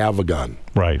allowed to have a gun.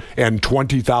 Right. And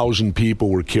 20,000 people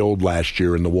were killed last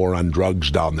year in the war on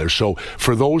drugs down there. So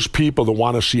for those people that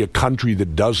want to see a country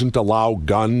that doesn't allow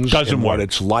guns and what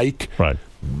it's like, right.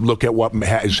 Look at what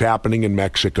is happening in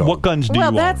Mexico. What guns do you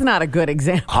own? Well, that's not a good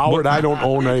example. Howard, I don't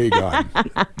own a gun.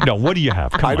 No, what do you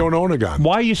have? Come I on. don't own a gun.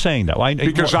 Why are you saying that?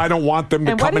 Because I don't want them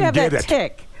to come and get it.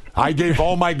 Tick? I gave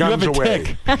all my guns away.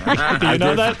 Tick. Do you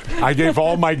know that? I gave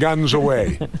all my guns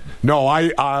away. No,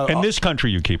 in this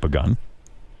country, you keep a gun.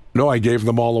 No, I gave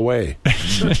them all away.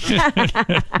 Do you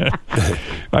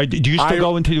still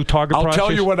go into target I'll practice?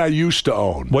 tell you what I used to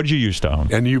own. What did you used to own?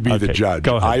 And you be the judge.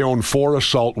 Go ahead. I own 4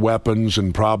 assault weapons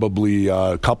and probably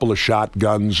a couple of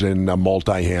shotguns and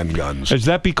multi-handguns. Is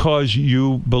that because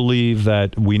you believe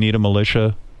that we need a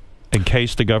militia in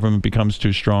case the government becomes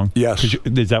too strong? Yes.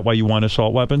 Is that why you want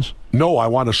assault weapons? No, I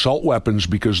want assault weapons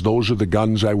because those are the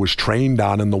guns I was trained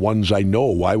on and the ones I know.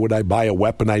 Why would I buy a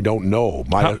weapon I don't know?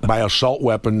 My assault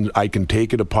weapon, I can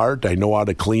take it apart. I know how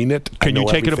to clean it. Can you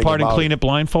take it apart and clean it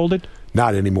blindfolded?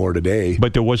 Not anymore today.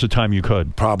 But there was a time you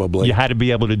could. Probably. You had to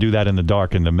be able to do that in the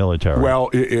dark in the military.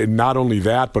 Well, not only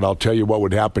that, but I'll tell you what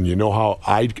would happen. You know how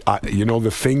you know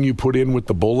the thing you put in with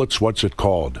the bullets? What's it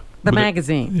called? The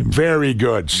magazine. Very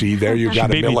good. See, there you got she a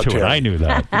beat military. Me to it. I knew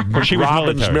that. But she was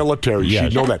Robin's military. Yes.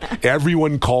 She'd know that.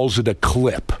 Everyone calls it a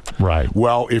clip. Right.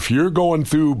 Well, if you're going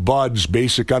through BUD/S,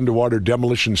 basic underwater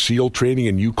demolition SEAL training,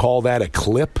 and you call that a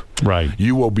clip, right,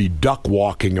 you will be duck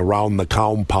walking around the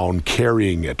compound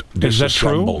carrying it. Is that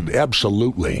true?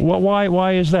 Absolutely. Well,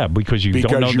 why is that? Because you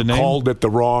don't know the name? Because you called it the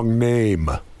wrong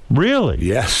name. Really?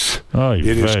 Yes. Oh, it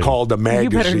is called a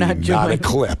magazine, not a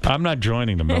clip. I'm not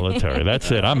joining the military.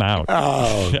 That's it. I'm out.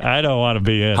 Oh. I don't want to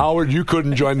be in. Howard, you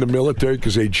couldn't join the military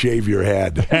because they'd shave your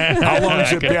head. How long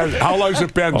has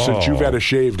it been since you've had a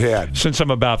shaved head? Since I'm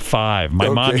about 5. My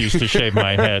mom used to shave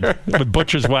my head with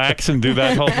butcher's wax and do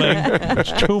that whole thing.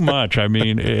 It's too much. I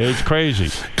mean, it's crazy.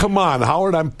 Come on,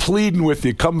 Howard. I'm pleading with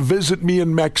you. Come visit me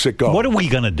in Mexico. What are we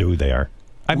going to do there?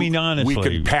 I mean, honestly, we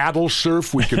can paddle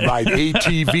surf. We can ride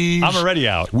ATVs. I'm already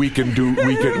out. We can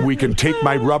take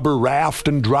my rubber raft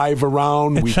and drive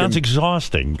around. It sounds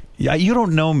exhausting. Yeah, you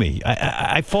don't know me.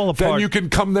 I fall apart. Then you can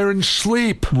come there and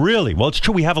sleep. Really? Well, it's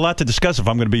true. We have a lot to discuss if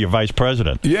I'm going to be your vice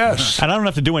president. Yes. And I don't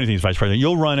have to do anything as vice president.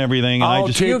 You'll run everything. And I'll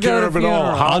take care of it all.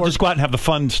 I'll just go out and have the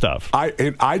fun stuff.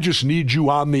 I just need you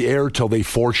on the air till they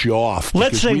force you off.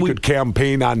 Let's say we could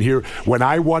campaign on here. When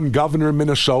I won governor in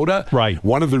Minnesota, right,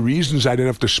 one of the reasons I didn't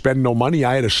have to spend no money,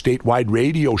 I had a statewide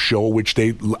radio show, which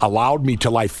they allowed me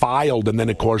till I filed, and then,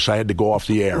 of course, I had to go off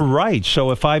the air. Right.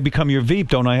 So if I become your VP,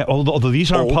 don't I? Although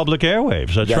these aren't public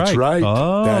airwaves. That's right.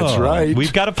 Oh, that's right.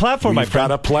 We've got a platform, my friend. We've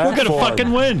got a platform. We're going to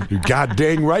fucking win. You're God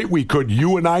dang right we could.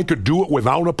 You and I could do it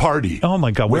without a party. Oh,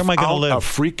 my God. Where am I going to live? A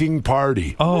freaking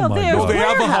party. Oh, my God. Well, they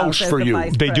have a house for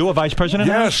you. They do a vice president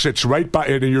house? Yes, it's right by,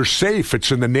 and you're safe.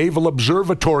 It's in the Naval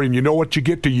Observatory, and you know what you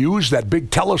get to use? That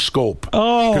big telescope.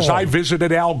 Oh. Because I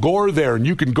visited Al Gore there, and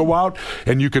you can go out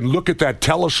and you can look at that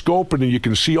telescope, and you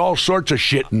can see all sorts of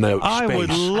shit in the space. I would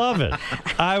love it.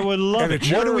 I would love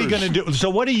it. What are we going to do? So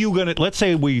what are you going to, let's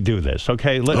say we do this,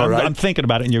 okay? I'm thinking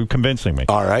about it, and you're convincing me.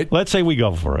 All right. Let's say we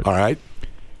go for it. All right.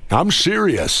 I'm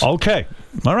serious. Okay.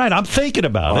 All right. I'm thinking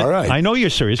about it. All right. I know you're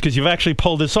serious because you've actually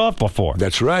pulled this off before.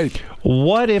 That's right.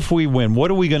 What if we win?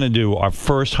 What are we going to do our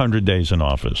first 100 days in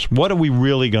office? What are we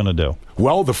really going to do?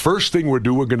 Well, the first thing we're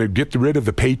going to get rid of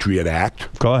the Patriot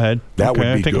Act. Go ahead. That would be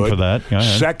I'm thinking good. For that. Go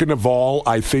ahead. Second of all,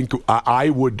 I think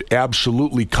I would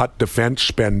absolutely cut defense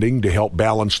spending to help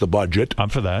balance the budget. I'm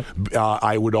for that.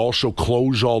 I would also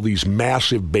close all these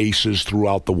massive bases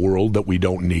throughout the world that we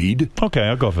don't need. Okay,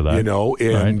 I'll go for that. You know,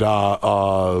 and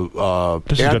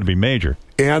this is going to be major.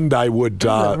 And I would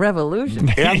revolution.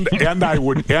 and I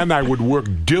would work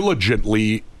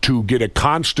diligently to get a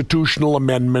constitutional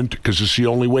amendment, because it's the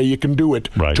only way you can do it,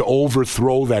 to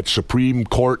overthrow that Supreme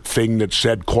Court thing that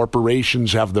said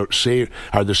corporations are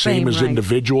the same as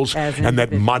individuals, and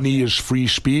that money is free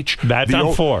speech. That's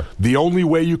I'm for. The only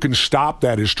way you can stop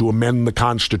that is to amend the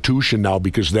Constitution now,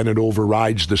 because then it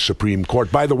overrides the Supreme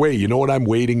Court. By the way, you know what I'm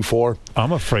waiting for?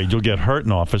 I'm afraid you'll get hurt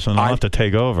in office and I'll have to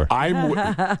take over.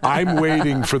 I'm waiting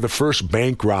waiting for the first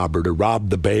bank robber to rob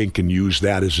the bank and use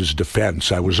that as his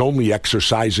defense. I was only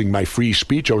exercising my free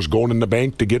speech. I was going in the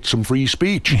bank to get some free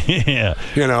speech. Yeah.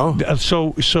 You know?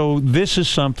 So this is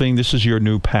something, this is your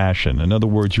new passion. In other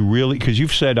words, you really, because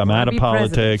you've said, I'm out of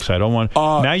politics. I don't want,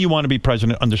 now you want to be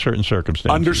president under certain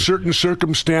circumstances. Under certain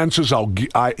circumstances,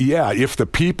 if the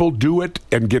people do it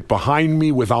and get behind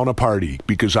me without a party,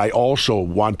 because I also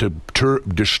want to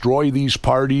destroy these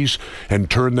parties and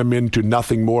turn them into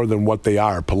nothing more than what they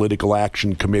are, political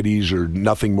action committees or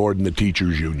nothing more than the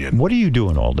teachers union. What are you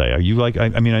doing all day? Are you like,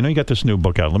 I mean, I know you got this new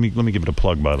book out. Let me give it a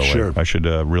plug, by the way. Sure. I should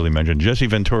really mention Jesse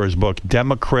Ventura's book,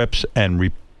 Democrips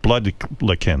and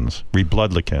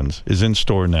Rebloodlicans, is in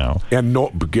store now. And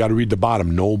got to read the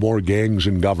bottom, No More Gangs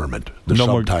in Government, the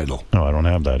subtitle. No, I don't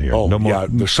have that here. Oh,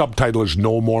 the subtitle is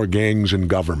No More Gangs in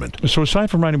Government. So aside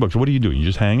from writing books, what do you do? You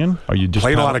just hanging? Are you just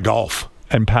playing a lot of golf?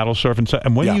 And paddle surfing.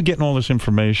 And when are you getting all this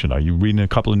information? Are you reading a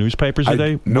couple of newspapers a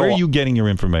day? No, where are you getting your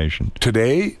information?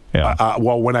 Today? Yeah.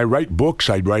 Well, when I write books,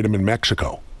 I write them in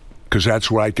Mexico, because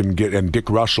that's where I can get. And Dick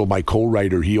Russell, my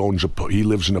co-writer, he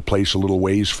lives in a place a little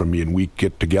ways from me, and we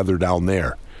get together down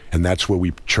there. And that's where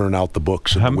we churn out the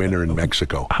books in the winter in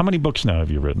Mexico. How many books now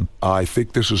have you written? I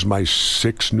think this is my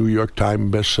 6th New York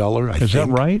Times bestseller. Is that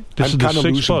right? I'm kind of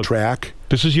losing track.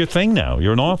 This is your thing now.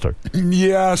 You're an author.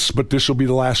 Yes, but this will be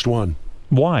the last one.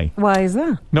 Why? Why is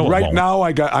that? No, right now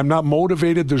I'm not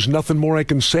motivated. There's nothing more I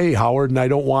can say, Howard, and I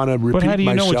don't want to repeat myself. But how do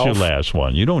you know it's your last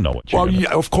one? You don't know what you're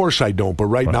yeah, of course I don't, but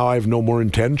right now I have no more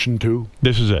intention to.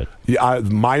 This is it. Yeah,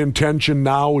 my intention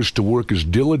now is to work as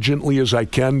diligently as I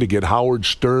can to get Howard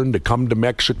Stern to come to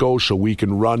Mexico so we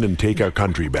can run and take our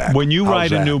country back. When you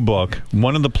write a new book,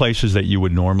 one of the places that you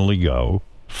would normally go,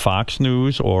 Fox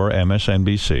News or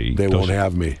MSNBC. They won't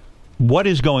have me.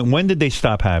 When did they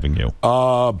stop having you?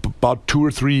 About 2 or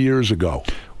 3 years ago.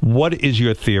 What is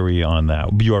your theory on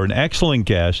that? You're an excellent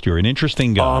guest. You're an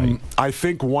interesting guy. I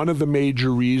think one of the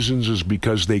major reasons is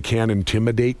because they can't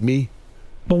intimidate me.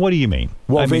 Well, what do you mean?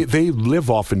 Well, they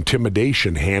live off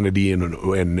intimidation, Hannity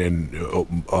and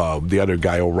the other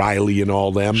guy, O'Reilly, and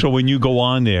all them. So when you go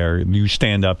on there, you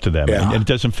stand up to them, and it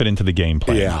doesn't fit into the game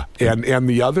plan. Yeah, and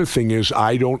the other thing is,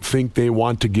 I don't think they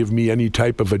want to give me any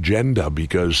type of agenda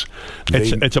because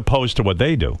it's opposed to what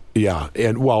they do. Yeah,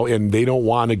 and they don't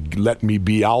want to let me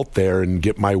be out there and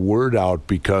get my word out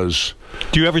because.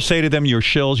 Do you ever say to them, "You're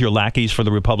shills, you're lackeys for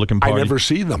the Republican Party"? I never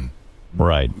see them.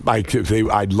 Right.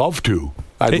 I'd love to.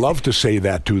 I'd love to say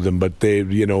that to them, but they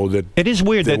it is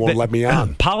weird they that won't let me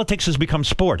on. Politics has become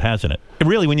sport, hasn't it?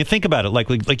 Really, when you think about it,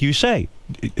 like you say,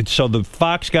 so the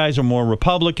Fox guys are more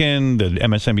Republican, the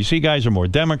MSNBC guys are more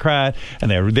Democrat, and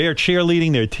they're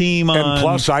cheerleading their team on. And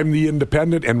plus, I'm the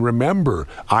independent, and remember,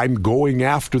 I'm going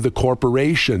after the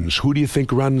corporations. Who do you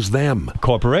think runs them?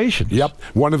 Corporations. Yep.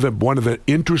 One of the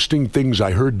interesting things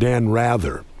I heard Dan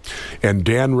Rather. And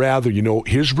Dan Rather,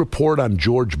 his report on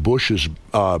George Bush's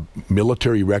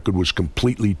military record was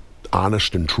completely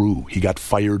honest and true. He got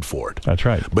fired for it. That's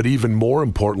right. But even more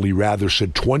importantly, Rather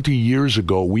said 20 years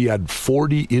ago, we had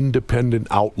 40 independent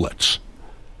outlets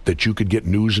that you could get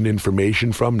news and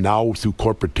information from. Now, through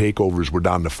corporate takeovers, we're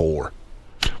down to 4.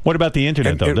 What about the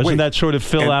internet, though? Doesn't that sort of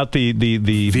fill out the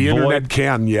void? Internet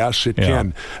can, yes, it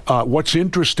can. What's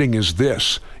interesting is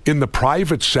this. In the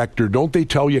private sector, don't they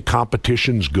tell you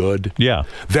competition's good? Yeah.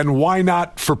 Then why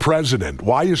not for president?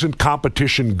 Why isn't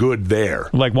competition good there?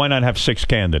 Like, why not have 6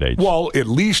 candidates? Well, at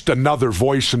least another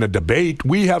voice in a debate.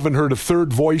 We haven't heard a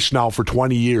third voice now for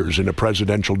 20 years in a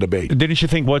presidential debate. Didn't you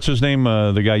think, what's his name,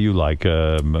 the guy you like?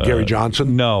 Gary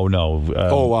Johnson? No.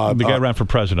 The guy ran for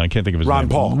president. I can't think of his name.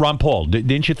 Ron Paul.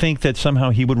 Didn't you think that somehow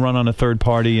he would run on a third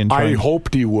party? I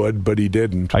hoped he would, but he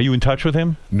didn't. Are you in touch with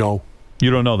him? No. You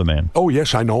don't know the man? Oh,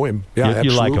 yes, I know him. Yeah,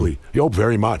 absolutely. You like him? Oh,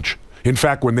 very much. In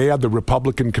fact, when they had the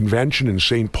Republican convention in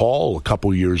St. Paul a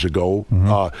couple years ago,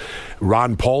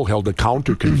 Ron Paul held a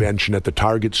counter convention at the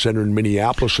Target Center in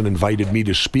Minneapolis and invited me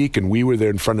to speak, and we were there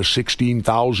in front of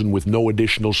 16,000 with no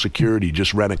additional security,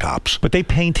 just rent-a-cops. But they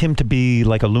paint him to be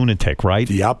like a lunatic, right?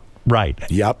 Yep. Right.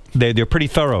 Yep. They're pretty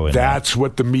thorough in that. That's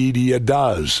what the media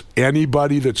does.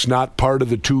 Anybody that's not part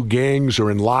of the two gangs or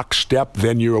in lockstep,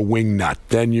 then you're a wingnut.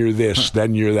 Then you're this.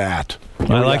 Then you're that.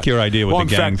 I like your idea with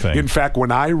the gang thing. In fact,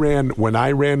 when I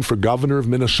ran for governor of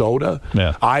Minnesota,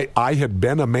 I had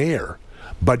been a mayor,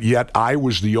 but yet I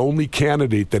was the only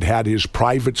candidate that had his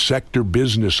private sector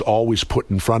business always put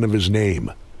in front of his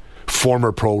name.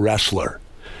 Former pro wrestler.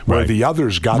 where Right. the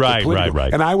others got the political.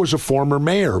 Right. And I was a former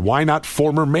mayor. Why not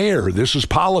former mayor? This is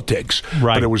politics.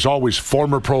 Right. But it was always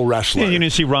former pro wrestler. Yeah, you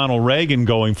didn't see Ronald Reagan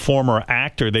going former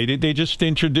actor. They just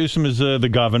introduced him as the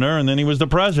governor, and then he was the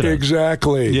president.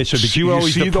 Exactly. Yeah, so but you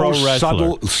always see the pro those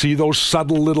wrestler. see those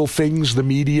subtle little things the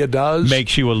media does?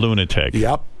 Makes you a lunatic.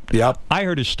 Yep. I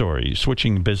heard a story,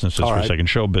 switching businesses All for right. a second,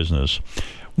 show business.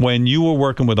 When you were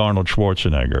working with Arnold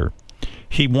Schwarzenegger,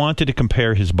 he wanted to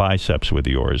compare his biceps with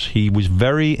yours. He was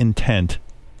very intent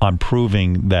on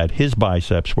proving that his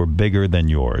biceps were bigger than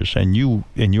yours. And you,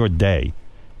 in your day,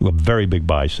 you have very big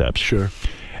biceps. Sure.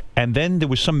 And then there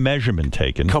was some measurement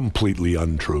taken. Completely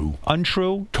untrue.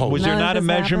 Untrue? Totally. Was there None not a of this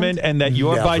measurement and that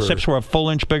your Never. biceps were a full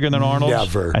inch bigger than Arnold's?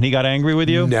 Never. And he got angry with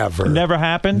you? Never. Never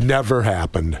happened? Never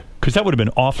happened. Because that would have been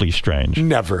awfully strange.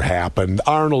 Never happened.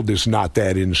 Arnold is not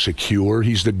that insecure.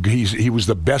 He was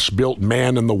the best built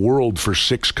man in the world for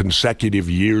 6 consecutive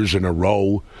years in a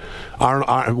row.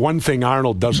 One thing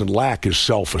Arnold doesn't lack is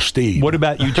self-esteem. What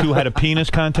about you two had a penis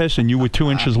contest and you were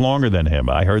 2 inches longer than him?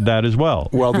 I heard that as well.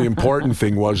 Well, the important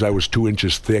thing was I was 2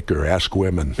 inches thicker. Ask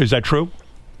women. Is that true?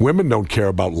 Women don't care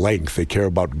about length. They care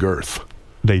about girth.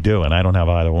 They do, and I don't have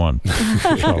either one. So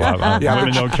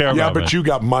women don't care about Yeah, but me. you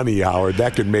got money, Howard.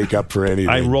 That can make up for anything.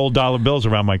 I roll dollar bills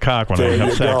around my cock when I There have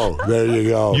you sex. go. There you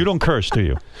go. You don't curse, do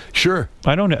you? Sure.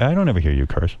 I don't ever hear you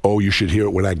curse. Oh, you should hear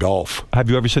it when I golf.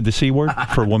 Have you ever said the C word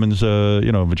for a woman's,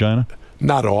 vagina?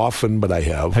 Not often, but I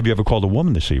have. Have you ever called a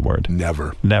woman the C word?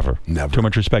 Never. Never. Never. Too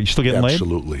much respect. You still getting laid?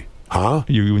 Absolutely. Huh?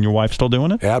 You and your wife still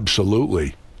doing it?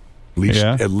 Absolutely.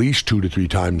 At least 2 to 3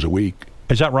 times a week.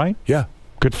 Is that right? Yeah.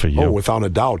 Good for you. Oh, without a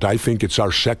doubt. I think it's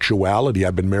our sexuality.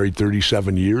 I've been married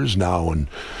 37 years now, and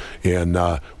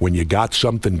when you got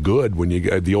something good, when you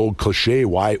got the old cliche,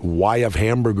 why have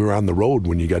hamburger on the road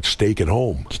when you got steak at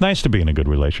home? It's nice to be in a good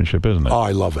relationship, isn't it? Oh,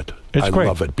 I love it. It's I great.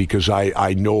 love it because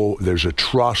I know there's a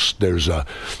trust.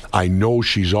 I know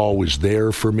she's always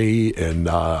there for me, and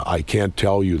I can't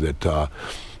tell you that.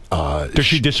 Does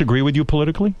she disagree with you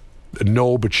politically?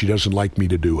 No, but she doesn't like me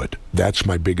to do it. That's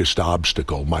my biggest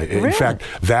obstacle. In fact,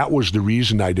 that was the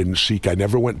reason I didn't seek. I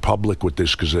never went public with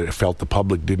this because I felt the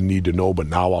public didn't need to know, but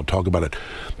now I'll talk about it.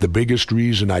 The biggest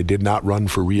reason I did not run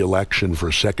for re-election for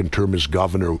a second term as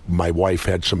governor, my wife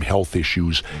had some health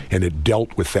issues, and it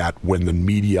dealt with that when the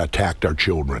media attacked our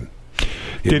children.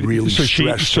 It really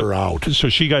stressed her out. So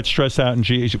she got stressed out, and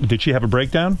did she have a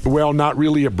breakdown? Well, not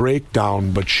really a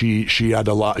breakdown, but she had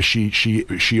a lot.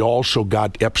 She also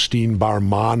got Epstein-Barr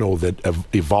mono that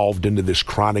evolved into this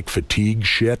chronic fatigue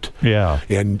shit. Yeah,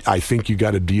 and I think you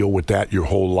got to deal with that your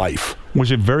whole life. Was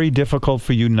it very difficult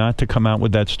for you not to come out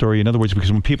with that story? In other words,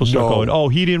 because when people start going, "Oh,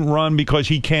 he didn't run because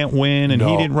he can't win," and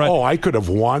he didn't run. Oh, I could have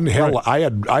won. Hell, Right.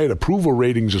 I had approval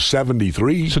ratings of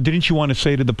 73. So didn't you want to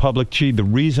say to the public, "Gee, the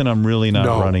reason I'm really not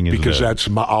running is because this."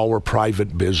 that's our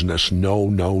private business. No.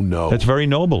 That's very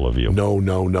noble of you.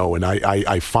 No. And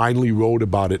I finally wrote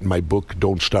about it in my book,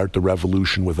 Don't Start the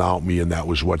Revolution Without Me, and that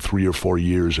was, 3 or 4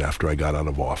 years after I got out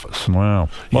of office. Wow.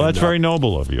 Well, And, that's very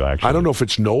noble of you, actually. I don't know if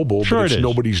it's noble, Sure but it's it is.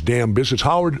 nobody's damn business.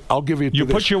 Howard, I'll give you You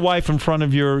this. put your wife in front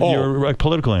of your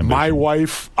political ambition. My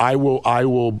wife, I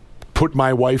will put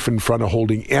my wife in front of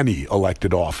holding any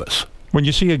elected office. When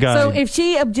you see a guy... So if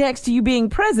she objects to you being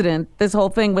president, this whole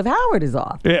thing with Howard is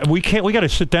off. Yeah, we got to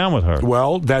sit down with her.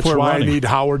 Well, that's We're why running. I need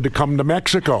Howard to come to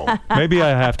Mexico. Maybe I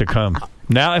have to come.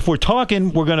 Now, if we're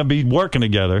talking, we're going to be working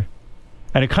together.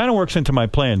 And it kind of works into my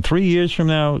plan. 3 years from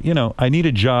now, I need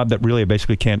a job that really I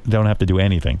basically don't have to do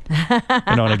anything.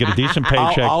 And I get a decent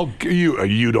paycheck.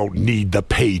 You don't need the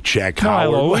paycheck, No, I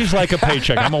Howard. always like a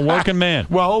paycheck. I'm a working man.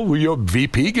 Well, your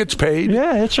VP gets paid.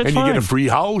 Yeah, it's and fine. you get a free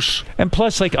house. And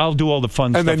plus, I'll do all the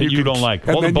fun stuff that you don't like.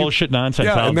 All the bullshit nonsense,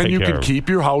 Yeah, I'll and then take you care can of. keep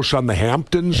your house on the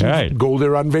Hamptons Right. and go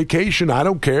there on vacation. I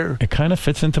don't care. It kind of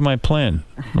fits into my plan.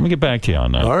 Let me get back to you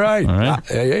on that. All right.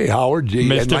 Hey, Howard.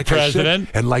 Mr.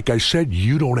 President. Like I said,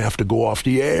 you don't have to go off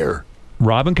the air.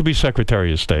 Robin could be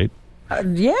Secretary of State.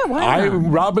 Yeah, why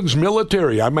not? Robin's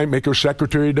military. I might make her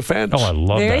Secretary of Defense. Oh, I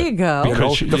love that. There you go.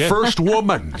 Because The first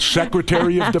woman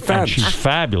Secretary of And Defense. she's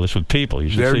fabulous with people. You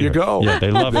should There see you her. go. Yeah, they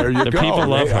love there her. you The go. people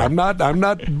love her. I'm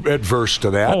not adverse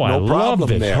to that. Oh, I no problem love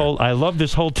this there. I love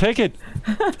this whole ticket.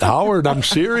 Howard, I'm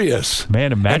serious.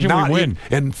 Man, imagine we win.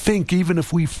 And think, even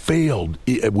if we failed,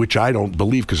 which I don't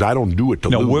believe because I don't do it to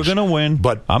lose. No, we're going to win.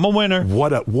 But I'm a winner.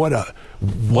 What a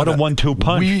 1-2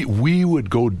 punch. We would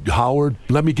go, Howard.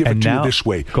 Let me give it to you this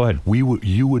way. Go ahead.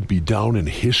 You would be down in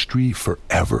history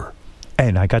forever.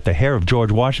 And I got the hair of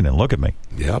George Washington. Look at me.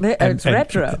 Yep. It's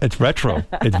retro. It's retro.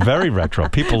 It's very retro.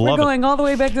 People love We're going all the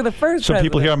way back to the first. So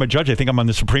people hear I'm a judge. I think I'm on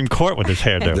the Supreme Court with this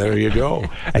hairdo. There you go.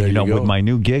 And you know, with my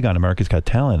new gig on America's Got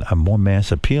Talent, I'm more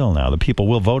mass appeal now. The people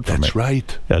will vote for me. That's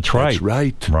right. That's right. That's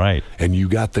right. Right. And you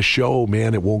got the show,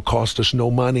 man. It won't cost us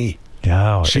no money.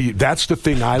 Yeah. See, that's the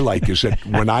thing I like is that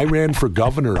when I ran for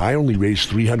governor, I only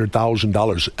raised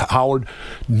 $300,000. Howard,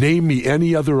 name me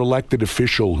any other elected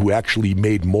official who actually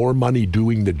made more money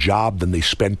doing the job than they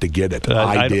spent to get it.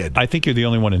 I did. I think you're the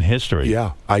only one in history.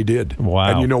 Yeah, I did.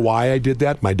 Wow. And you know why I did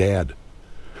that? My dad.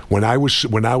 When I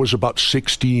was about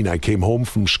 16, I came home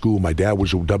from school. My dad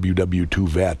was a WW2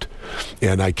 vet.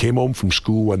 And I came home from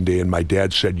school one day, and my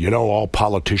dad said, you know, all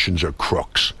politicians are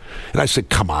crooks. And I said,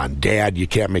 come on, Dad, you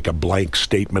can't make a blank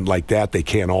statement like that. They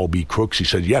can't all be crooks. He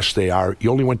said, yes, they are.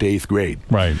 You only went to 8th grade.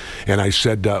 Right. And I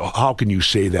said, how can you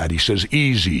say that? He says,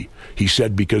 easy. He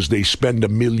said, because they spend $1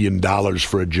 million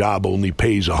for a job only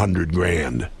pays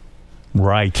 $100,000.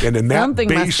 Right. And in that Something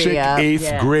basic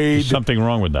 8th grade... There's something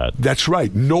wrong with that. That's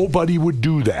right. Nobody would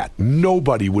do that.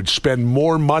 Nobody would spend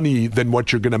more money than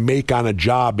what you're going to make on a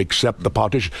job except the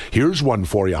politician. Here's one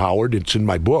for you, Howard. It's in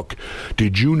my book.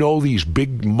 Did you know these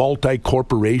big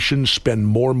multi-corporations spend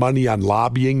more money on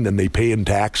lobbying than they pay in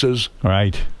taxes?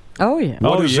 Right. Oh, yeah.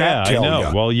 What does that tell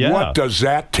you? Well, yeah. What does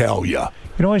that tell you?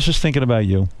 You know, I was just thinking about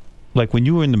you. Like when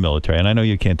you were in the military, and I know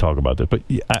you can't talk about this, but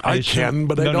I can,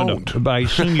 but I don't. No. But I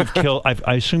assume you've killed.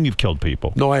 I assume you've killed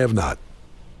people. No, I have not.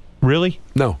 Really?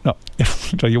 No.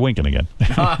 So you're winking again.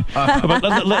 But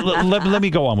let me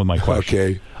go on with my question.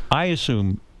 Okay. I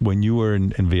assume when you were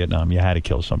in Vietnam, you had to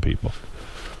kill some people,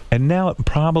 and now it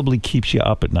probably keeps you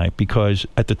up at night because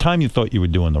at the time you thought you were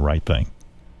doing the right thing.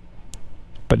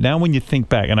 But now when you think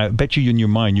back, and I bet you in your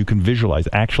mind you can visualize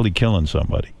actually killing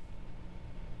somebody.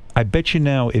 I bet you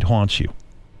now it haunts you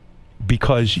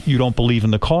because you don't believe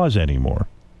in the cause anymore.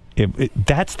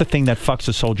 That's the thing that fucks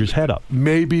a soldier's head up.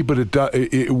 Maybe, but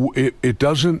it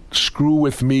doesn't screw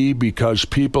with me because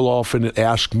people often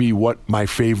ask me what my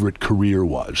favorite career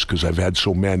was because I've had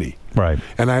so many. Right.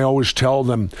 And I always tell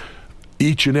them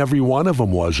each and every one of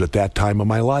them was at that time of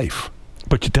my life.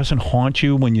 But it doesn't haunt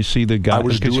you when you see the guy. I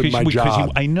was doing my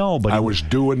job. I know, but I was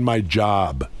doing my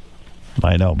job.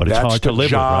 I know, but it's hard to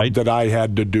live with, right? That's the job that I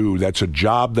had to do. That's a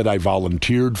job that I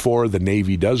volunteered for. The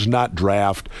Navy does not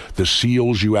draft. The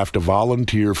SEALs, you have to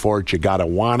volunteer for it. You got to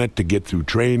want it to get through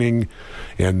training,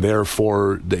 and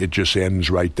therefore it just ends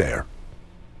right there.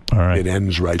 All right. It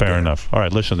ends right there. Fair enough. All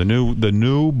right, listen, the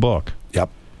new book. Yep.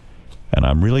 And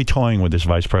I'm really toying with this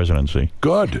vice presidency.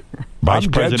 Good. Vice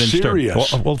I'm President dead serious.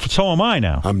 Stern. Well, so am I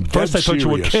now. I'm First, dead I thought serious. you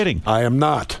were kidding. I am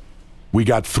not. We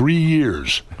got 3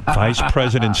 years. Vice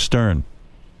President Stern.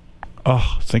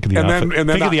 Oh, think of the outfit.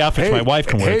 Think of the outfits my wife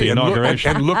can wear at the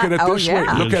inauguration. And look at it this way.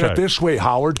 Look at it this way,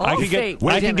 Howard. I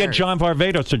can get John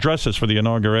Varvatos to dress us for the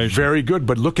inauguration. Very good,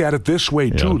 but look at it this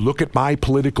way, too. Yeah. Look at my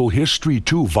political history,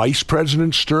 too. Vice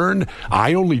President Stern,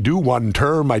 I only do one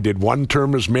term. I did one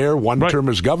term as mayor, one term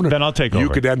as governor. Then I'll take over.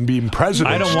 You could then be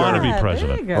president. I don't want to be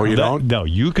president. Oh, you don't? No,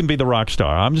 you can be the rock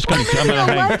star. I'm just going to You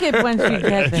don't like it once you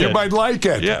get there. You might like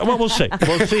it. Yeah, well, we'll see.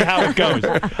 We'll see how it goes.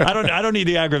 I don't need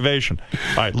the aggravation.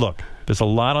 All right, look. There's a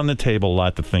lot on the table, a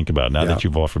lot to think about now that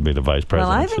you've offered me the vice presidency.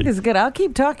 Well, I think it's good. I'll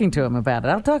keep talking to him about it.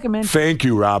 I'll talk him in. Thank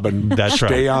you, Robin. That's right.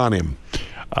 Stay on him.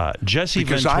 Jesse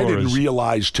because Ventura's, I didn't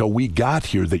realize till we got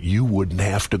here that you wouldn't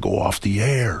have to go off the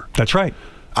air. That's right.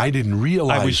 I didn't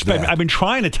realize that. I've been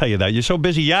trying to tell you that. You're so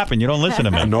busy yapping, you don't listen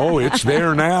to me. No, it's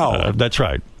there now. That's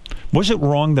right. Was it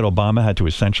wrong that Obama had to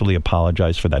essentially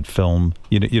apologize for that film?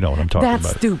 You know what I'm talking about.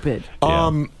 That's stupid.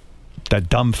 Yeah. That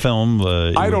dumb film.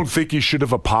 I don't think he should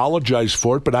have apologized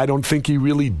for it, but I don't think he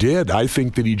really did. I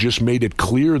think that he just made it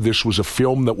clear this was a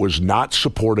film that was not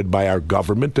supported by our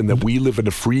government and that we live in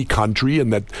a free country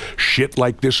and that shit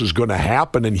like this is going to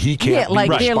happen and he can't be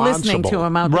responsible. They're listening to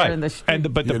him out there in the street.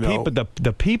 But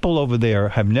the people over there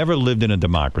have never lived in a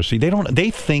democracy. They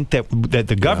think that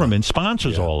the government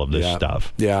sponsors all of this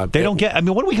stuff. Yeah. They don't get. I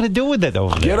mean, what are we going to do with that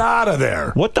over there? Get out of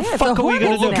there. What the fuck are we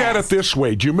going to do? Look at it this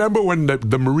way. Do you remember when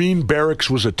the Marine barracks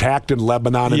was attacked in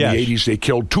Lebanon in the 80s? They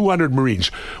killed 200 Marines.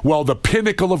 Well, the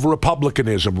pinnacle of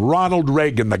republicanism, Ronald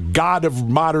Reagan, the god of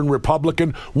modern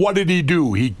Republican, what did he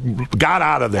do? He got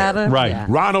out of there. Right. Yeah.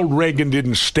 Ronald Reagan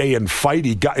didn't stay and fight.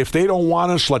 If they don't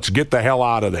want us, let's get the hell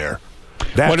out of there.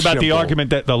 What about the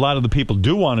argument that a lot of the people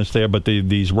do want us there, but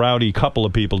these rowdy couple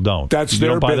of people don't? That's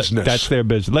their business. That's their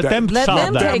business. Let them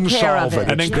solve that. Take care of it.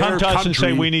 And then come to us and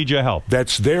say, we need your help.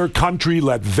 That's their country.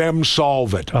 Let them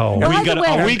solve it. Oh,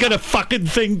 are we gonna fucking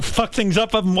fuck things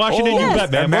up in Washington? Yes. You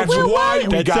bet, man. And that's why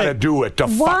we got to do it, to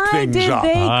fuck things up.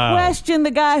 Why did they question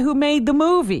the guy who made the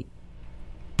movie?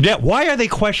 Yeah, why are they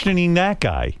questioning that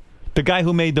guy? The guy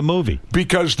who made the movie.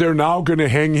 Because they're now going to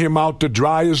hang him out to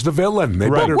dry as the villain. They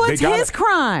Right. better, What's they gotta, his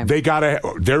crime? They gotta.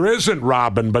 There isn't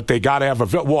Robin, but they got to have a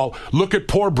villain. Well, look at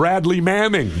poor Bradley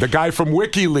Manning, the guy from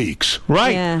WikiLeaks.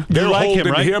 Right. Yeah. They're You like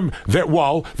holding him, right? that.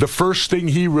 Well, the first thing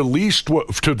he released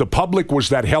to the public was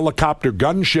that helicopter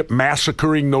gunship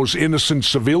massacring those innocent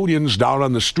civilians down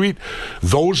on the street.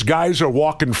 Those guys are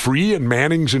walking free, and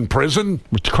Manning's in prison.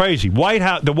 It's crazy.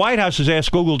 The White House has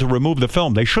asked Google to remove the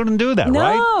film. They shouldn't do that,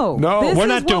 right? No. This We're is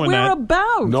not what doing we're that.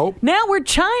 about. Nope. Now we're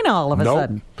China all of a Nope.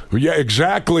 sudden. Yeah,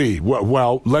 exactly.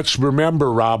 Well, let's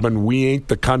remember, Robin, we ain't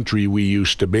the country we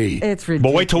used to be. It's ridiculous.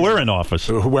 But wait till we're in office.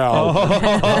 Well,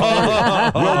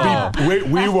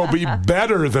 we will be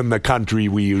better than the country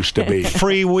we used to be.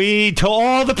 Free weed to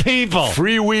all the people.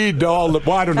 Free weed to all the.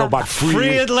 Well, I don't know about free.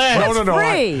 Free at last. No.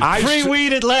 Free. Free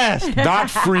weed at last. Not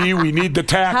free. We need the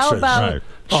taxes. How about Right.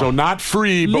 So not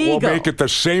free, but legal? we'll make it the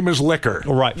same as liquor.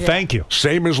 Right. Thank you.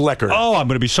 Same as liquor. Oh, I'm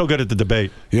going to be so good at the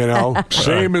debate. You know,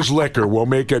 same as liquor. We'll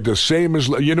make it the same as.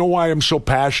 You know why I'm so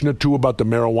passionate too about the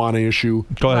marijuana issue?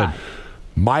 Go ahead.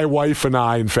 My wife and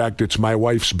I, in fact, it's my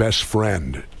wife's best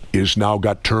friend, is now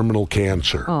got terminal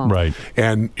cancer. Right.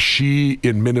 And she,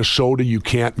 in Minnesota, you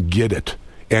can't get it.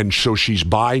 And so she's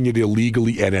buying it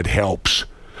illegally, and it helps.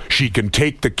 She can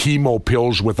take the chemo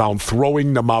pills without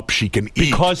throwing them up. She can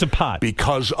eat. Because of pot.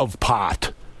 Because of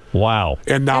pot. Wow.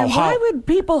 And now And why would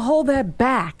people hold that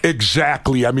back?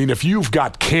 Exactly. I mean, if you've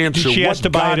got cancer, She has what to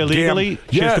buy it goddamn- illegally?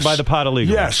 She has to buy the pot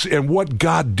illegally. Yes, and what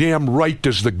goddamn right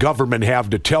does the government have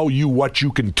to tell you what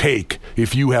you can take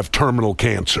if you have terminal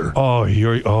cancer? Oh,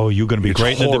 you're going to be It's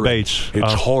great in the horrid. debates.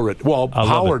 It's horrid. Well, I love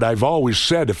Howard, it. I've always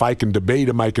said if I can debate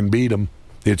him, I can beat him.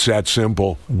 It's that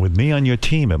simple. With me on your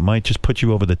team, it might just put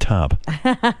you over the top.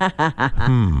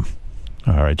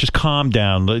 All right, just calm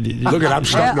down. Look at I'm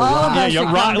starting to all rock. of us you're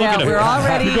should right. calm Look at down. him. We're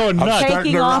already You're going nuts. starting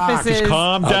taking to rock. offices. Just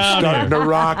calm I'm down starting here. to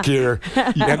rock here.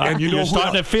 And you know You're who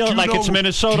starting else- to feel do you like know it's who-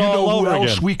 Minnesota do you know all who over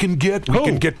else again? we can get? We Who?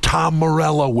 can get Tom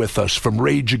Morello with us from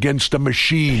Rage Against the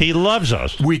Machine. He loves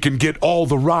us. We can get all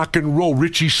the rock and roll.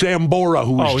 Richie Sambora,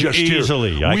 who was Oh, just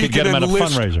easily. here. I We could get can him at a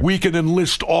fundraiser. We can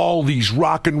enlist all these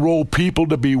rock and roll people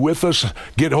to be with us.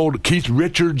 Get hold of Keith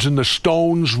Richards and the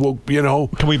Stones. Will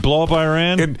Can we blow up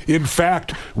Iran? In fact,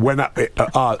 when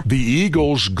the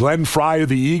Eagles, Glenn Fry of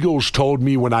the Eagles, told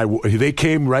me they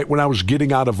came right when I was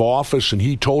getting out of office, and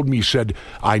he told me, he said,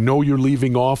 "I know you're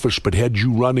leaving office, but had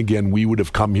you run again, we would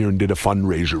have come here and did a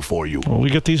fundraiser for you." Well, we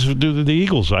get these the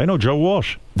Eagles. I know Joe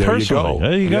Walsh. There personally. you go.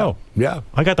 There you go. Yeah.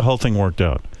 I got the whole thing worked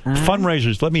out.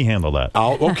 Fundraisers, let me handle that.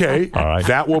 Okay. All right.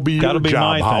 That will be your That'll be job,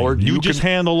 my thing. Howard. You just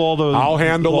handle all the. I'll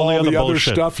handle all the other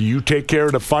bullshit. stuff. You take care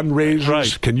of the fundraisers.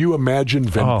 Right. Can you imagine?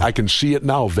 I can see it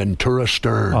now. Ventura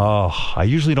Stern. Oh, I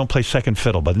usually don't play second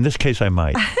fiddle, but in this case, I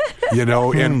might. You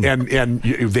know, and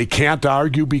they can't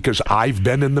argue because I've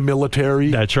been in the military.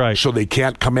 That's right. So they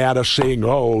can't come at us saying,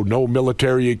 "Oh, no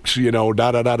military," da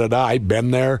da da da da. I've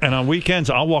been there. And on weekends,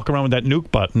 I'll walk around with that nuke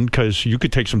button because you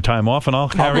could take some time off, and I'll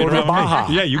carry go it to around the with me.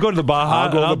 Baja. Yeah, you go to the Baja.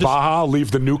 I'll go to the Baja. I'll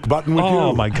leave the nuke button with you.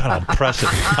 Oh my God, I'll press it.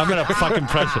 I'm gonna fucking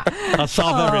press it. I'll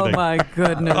solve everything. Oh my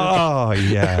goodness. Oh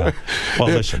yeah. Well,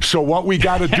 listen. So what we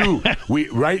got to do,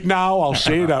 right now, I'll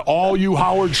say to all you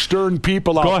Howard Stern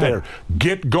people Go out ahead. there,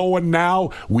 get going now.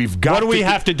 We've got. What do we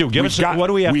have to do? Give us. What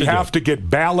do we have to do? We have to get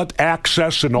ballot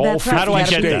access in all That's 50 right. How do I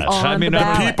states. get that? On I mean, the the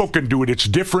ballot. People can do it. It's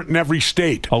different in every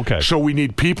state. Okay. So we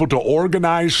need people to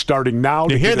organize starting now. You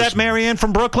to hear get us that, Marianne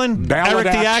from Brooklyn? Ballot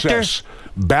Eric the actor? access.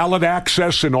 Ballot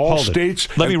access in all Hold it.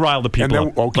 states. Let me rile the and people then-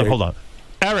 up. Okay. Look, hold on.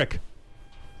 Eric,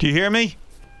 do you hear me?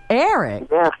 Eric?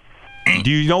 Do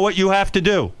you know what you have to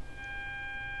do?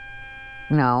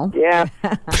 No. Yeah,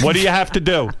 What do you have to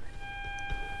do?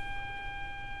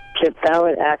 get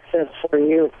ballot access for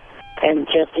you and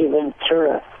Jesse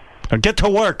Ventura. Get to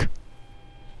work.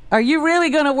 Are you really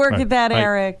going to work at that, I-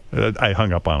 Eric? I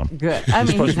hung up on him. Good. I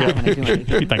mean, he's not going to do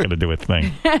anything. He's not going to do a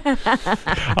thing.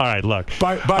 All right, look.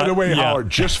 By the way, yeah. Howard,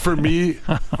 just for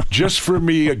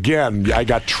me again, I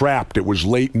got trapped. It was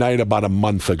late night about a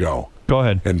month ago. Go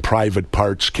ahead. And Private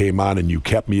Parts came on, and you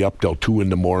kept me up till 2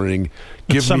 a.m.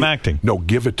 It's some acting. No,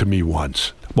 give it to me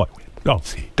once. What? Oh,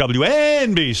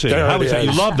 WNBC. There How it is that?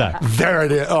 You is. love that. There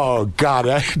it is. Oh, God.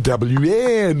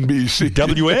 WNBC.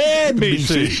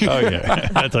 WNBC. Oh, yeah.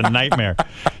 That's a nightmare.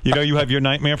 You know, you have your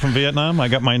nightmare from Vietnam. I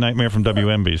got my nightmare from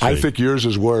WNBC. I think yours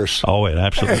is worse. Oh, it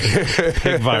absolutely.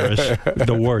 Pig virus.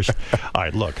 The worst. All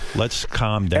right, look. Let's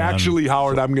calm down. Actually,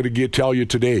 Howard, I'm going to tell you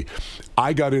today,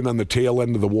 I got in on the tail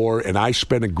end of the war, and I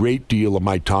spent a great deal of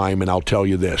my time, and I'll tell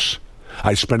you this.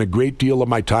 I spent a great deal of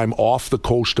my time off the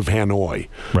coast of Hanoi,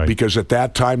 because at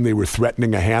that time they were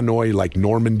threatening a Hanoi, like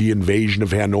Normandy invasion of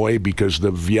Hanoi, because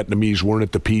the Vietnamese weren't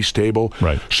at the peace table.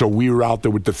 Right. So we were out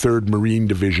there with the 3rd Marine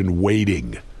Division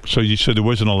waiting. So there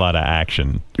wasn't a lot of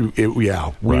action.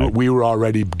 We were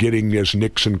already getting, as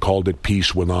Nixon called it,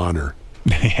 peace with honor.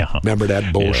 Yeah. Remember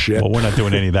that bullshit? Yeah. Well, we're not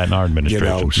doing any of that in our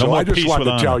administration. So I just wanted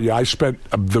to tell you, I spent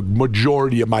the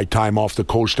majority of my time off the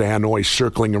coast of Hanoi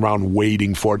circling around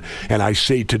waiting for it. And I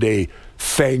say today,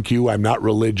 thank you. I'm not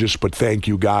religious, but thank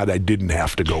you, God, I didn't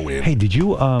have to go in. Hey, did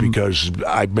you... because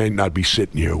I may not be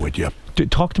sitting here with you.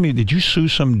 Talk to me. Did you sue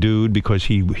some dude because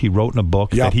he wrote in a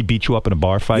book that he beat you up in a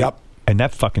bar fight? Yep. And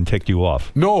that fucking ticked you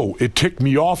off? No, it ticked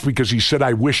me off because he said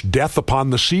I wish death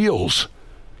upon the SEALs.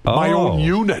 My own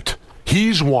unit.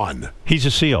 He's one. He's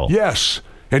a SEAL? Yes.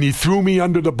 And he threw me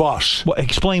under the bus. Well,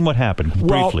 explain what happened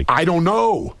briefly. Well, I don't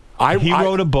know. He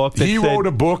wrote a book that wrote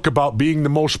a book about being the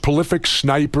most prolific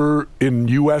sniper in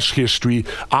U.S. history.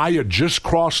 I had just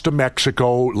crossed to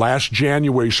Mexico last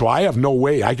January, so I have no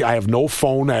way. I have no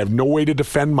phone. I have no way to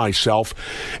defend myself.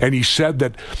 And he said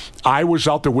that I was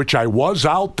out there, which I was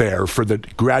out there for the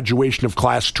graduation of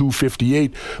Class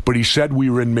 258, but he said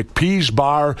we were in McPee's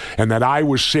bar and that I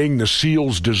was saying the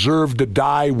SEALs deserved to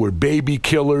die, we're baby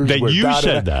killers. That you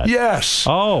said that? Yes.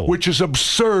 Oh. Which is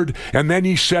absurd. And then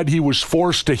he said he was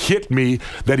forced to hit me,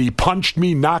 that he punched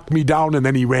me, knocked me down, and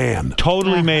then he ran.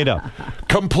 Totally made up.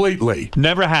 Completely.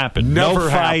 Never happened. Never no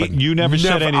fight. happened. You never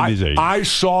said any of these things. I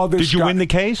saw this Did you guy. win the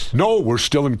case? No, we're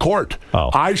still in court. Oh.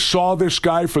 I saw this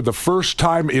guy for the first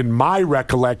time in my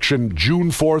recollection,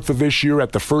 June 4th of this year,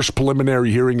 at the first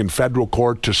preliminary hearing in federal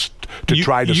court to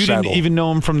try to settle. You didn't even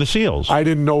know him from the SEALs? I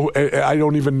didn't know. I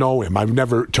don't even know him. I've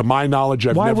never, to my knowledge,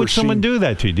 I've never seen. Why would someone do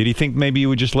that to you? Did he think maybe you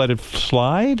would just let it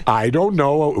slide? I don't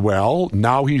know. Well,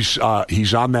 now he's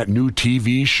on that new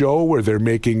TV show where they're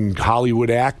making Hollywood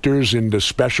actors into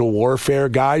special warfare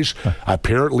guys.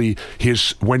 Apparently,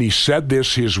 when he said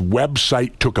this, his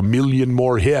website took 1 million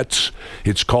more hits.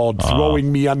 It's called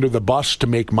Throwing Me Under the Bus to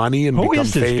Make Money and Become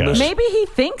Famous. Maybe he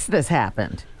thinks this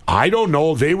happened. I don't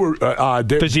know. They were.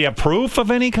 Does he have proof of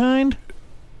any kind?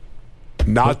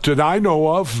 Not that I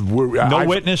know of. No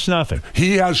witness, nothing.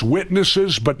 He has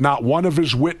witnesses, but not one of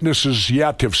his witnesses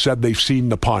yet have said they've seen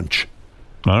the punch.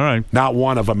 All right. Not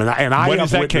one of them. And I when have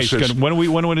is that witnesses. Case?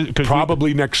 When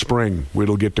probably next spring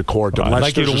it'll get to court. I'd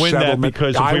like you to win that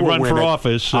because if we run for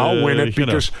office... I'll win it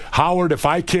because, Howard, if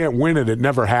I can't win it, it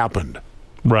never happened.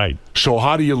 Right. So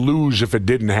how do you lose if it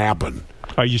didn't happen?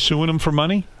 Are you suing him for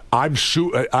money? I'm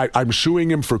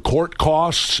suing him for court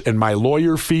costs and my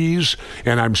lawyer fees,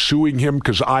 and I'm suing him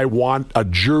because I want a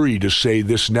jury to say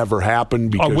this never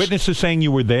happened. Because are witnesses saying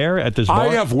you were there at this bar?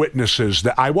 I have witnesses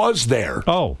that I was there.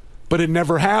 Oh. But it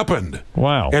never happened.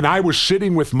 Wow. And I was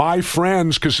sitting with my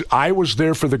friends because I was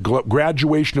there for the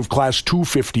graduation of Class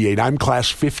 258. I'm Class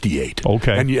 58.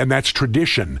 Okay. And that's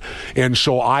tradition. And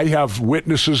so I have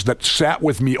witnesses that sat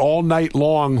with me all night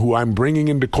long who I'm bringing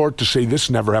into court to say this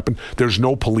never happened. There's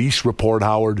no police report,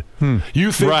 Howard.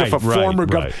 You think if a former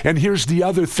governor... And here's the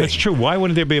other thing. That's true. Why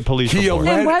wouldn't there be a police report?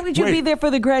 And why would you be there for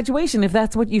the graduation if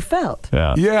that's what you felt?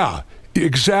 Yeah.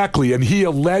 Exactly, and he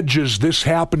alleges this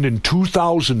happened in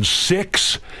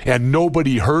 2006, and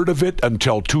nobody heard of it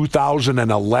until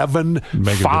 2011,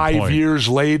 5 years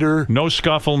later. No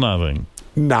scuffle, nothing.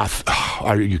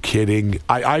 Are you kidding?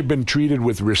 I've been treated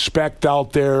with respect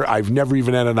out there. I've never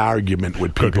even had an argument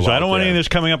with people. Because I don't want any of this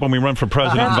coming up when we run for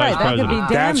president and vice president.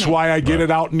 That's why I get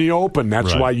it out in the open.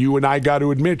 That's why you and I got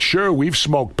to admit, sure, we've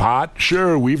smoked pot.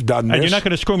 Sure, we've done this. And you're not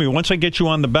going to screw me. Once I get you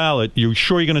on the ballot, you're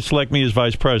sure you're going to select me as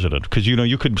vice president? Because,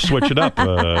 you could switch it up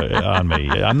on me.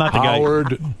 I'm not the guy.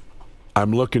 Howard,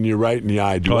 I'm looking you right in the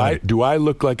eye. Do I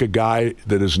look like a guy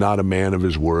that is not a man of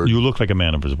his word? You look like a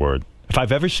man of his word. If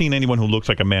I've ever seen anyone who looks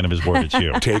like a man of his word, it's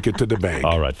you. Take it to the bank.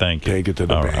 All right, thank you. Take it to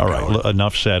the bank. All right,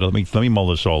 enough said. Let me mull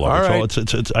this all over. All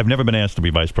right. I've never been asked to be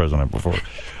vice president before.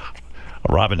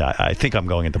 Robin, I think I'm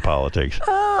going into politics.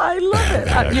 Oh, I love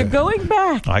it. You're going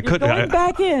back. You're going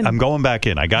back in. I'm going back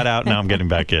in. I got out, now I'm getting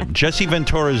back in. Jesse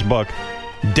Ventura's book,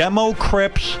 Demo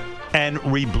Crips and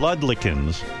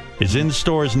Rebloodlicans, is in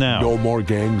stores now. No more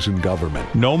gangs in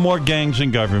government. No more gangs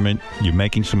in government. You're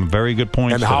making some very good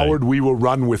points And today. Howard, we will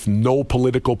run with no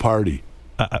political party.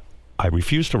 I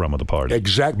refuse to run with a party.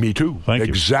 Me too. Thank you.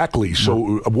 Exactly.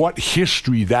 So what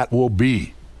history that will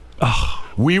be.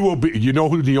 We will be, you know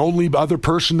who the only other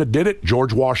person that did it?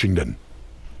 George Washington.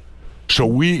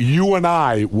 So you and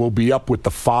I will be up with the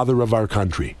father of our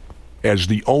country as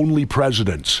the only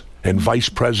presidents and vice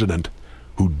president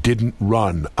who didn't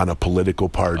run on a political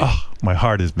party. My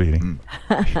heart is beating.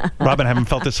 Robin, I haven't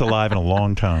felt this alive in a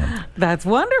long time. That's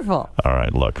wonderful. All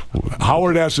right, look.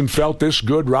 Howard hasn't felt this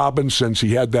good, Robin, since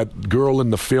he had that girl in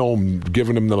the film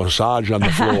giving him the massage on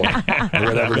the floor. Or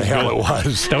whatever the hell it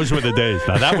was. Those were the days.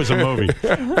 Now, that was a movie.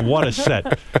 What a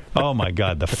set. Oh, my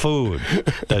God. The food.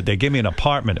 They gave me an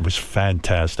apartment. It was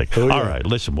fantastic. Oh, yeah. All right,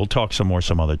 listen, we'll talk some more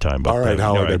some other time. But, all right,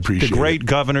 Howard, I appreciate it. The great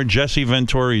Governor Jesse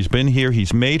Ventura, he's been here.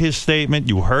 He's made his statement.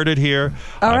 You heard it here.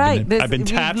 All right. I've been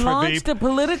tapped for launched a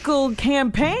political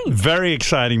campaign. Very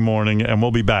exciting morning, and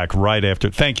we'll be back right after.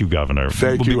 Thank you, Governor.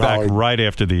 Thank you, We'll be back Howard. right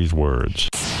after these words.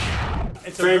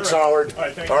 Thanks, Howard.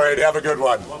 All right, have a good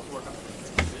one.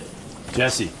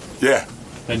 Jesse, Yeah.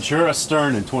 Ventura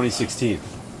Stern in 2016.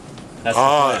 That's the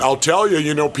plan. I'll tell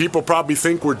you, people probably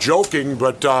think we're joking,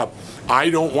 but I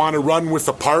don't want to run with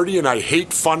the party, and I hate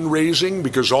fundraising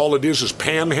because all it is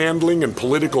panhandling and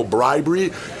political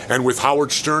bribery. And with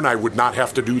Howard Stern, I would not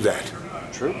have to do that.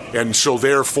 True. And so,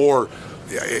 therefore,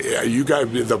 you guys,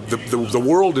 the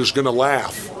world is going to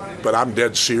laugh, but I'm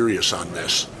dead serious on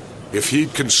this. If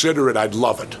he'd consider it, I'd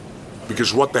love it.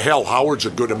 Because what the hell, Howard's a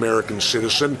good American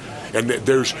citizen, and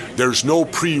there's no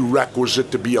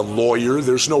prerequisite to be a lawyer.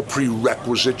 There's no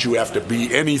prerequisite you have to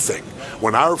be anything.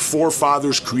 When our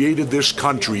forefathers created this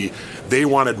country, they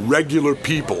wanted regular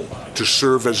people to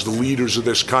serve as the leaders of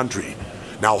this country.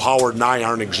 Now, Howard and I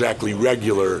aren't exactly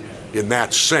regular in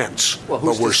that sense, well,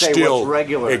 who's but we're to say still what's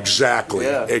regular? Exactly.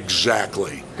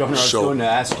 Governor, I was going to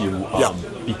ask you,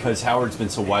 because Howard's been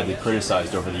so widely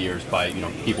criticized over the years by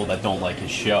people that don't like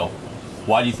his show.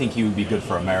 Why do you think he would be good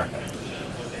for America?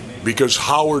 Because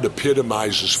Howard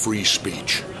epitomizes free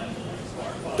speech.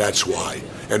 That's why.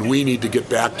 And we need to get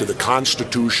back to the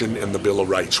Constitution and the Bill of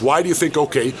Rights. Why do you think,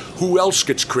 okay, who else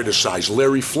gets criticized?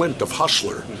 Larry Flint of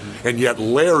Hustler. Mm-hmm. And yet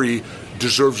Larry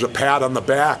deserves a pat on the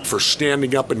back for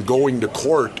standing up and going to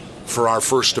court for our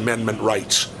First Amendment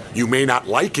rights. You may not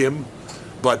like him,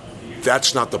 but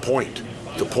that's not the point.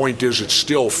 The point is it's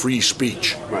still free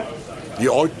speech. Right.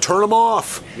 You turn them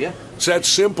off. Yeah. It's that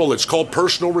simple. It's called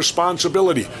personal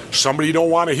responsibility. Somebody don't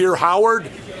want to hear Howard?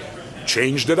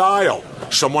 Change the dial.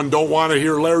 Someone don't want to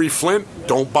hear Larry Flint?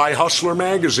 Don't buy Hustler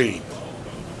magazine.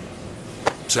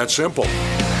 It's that simple.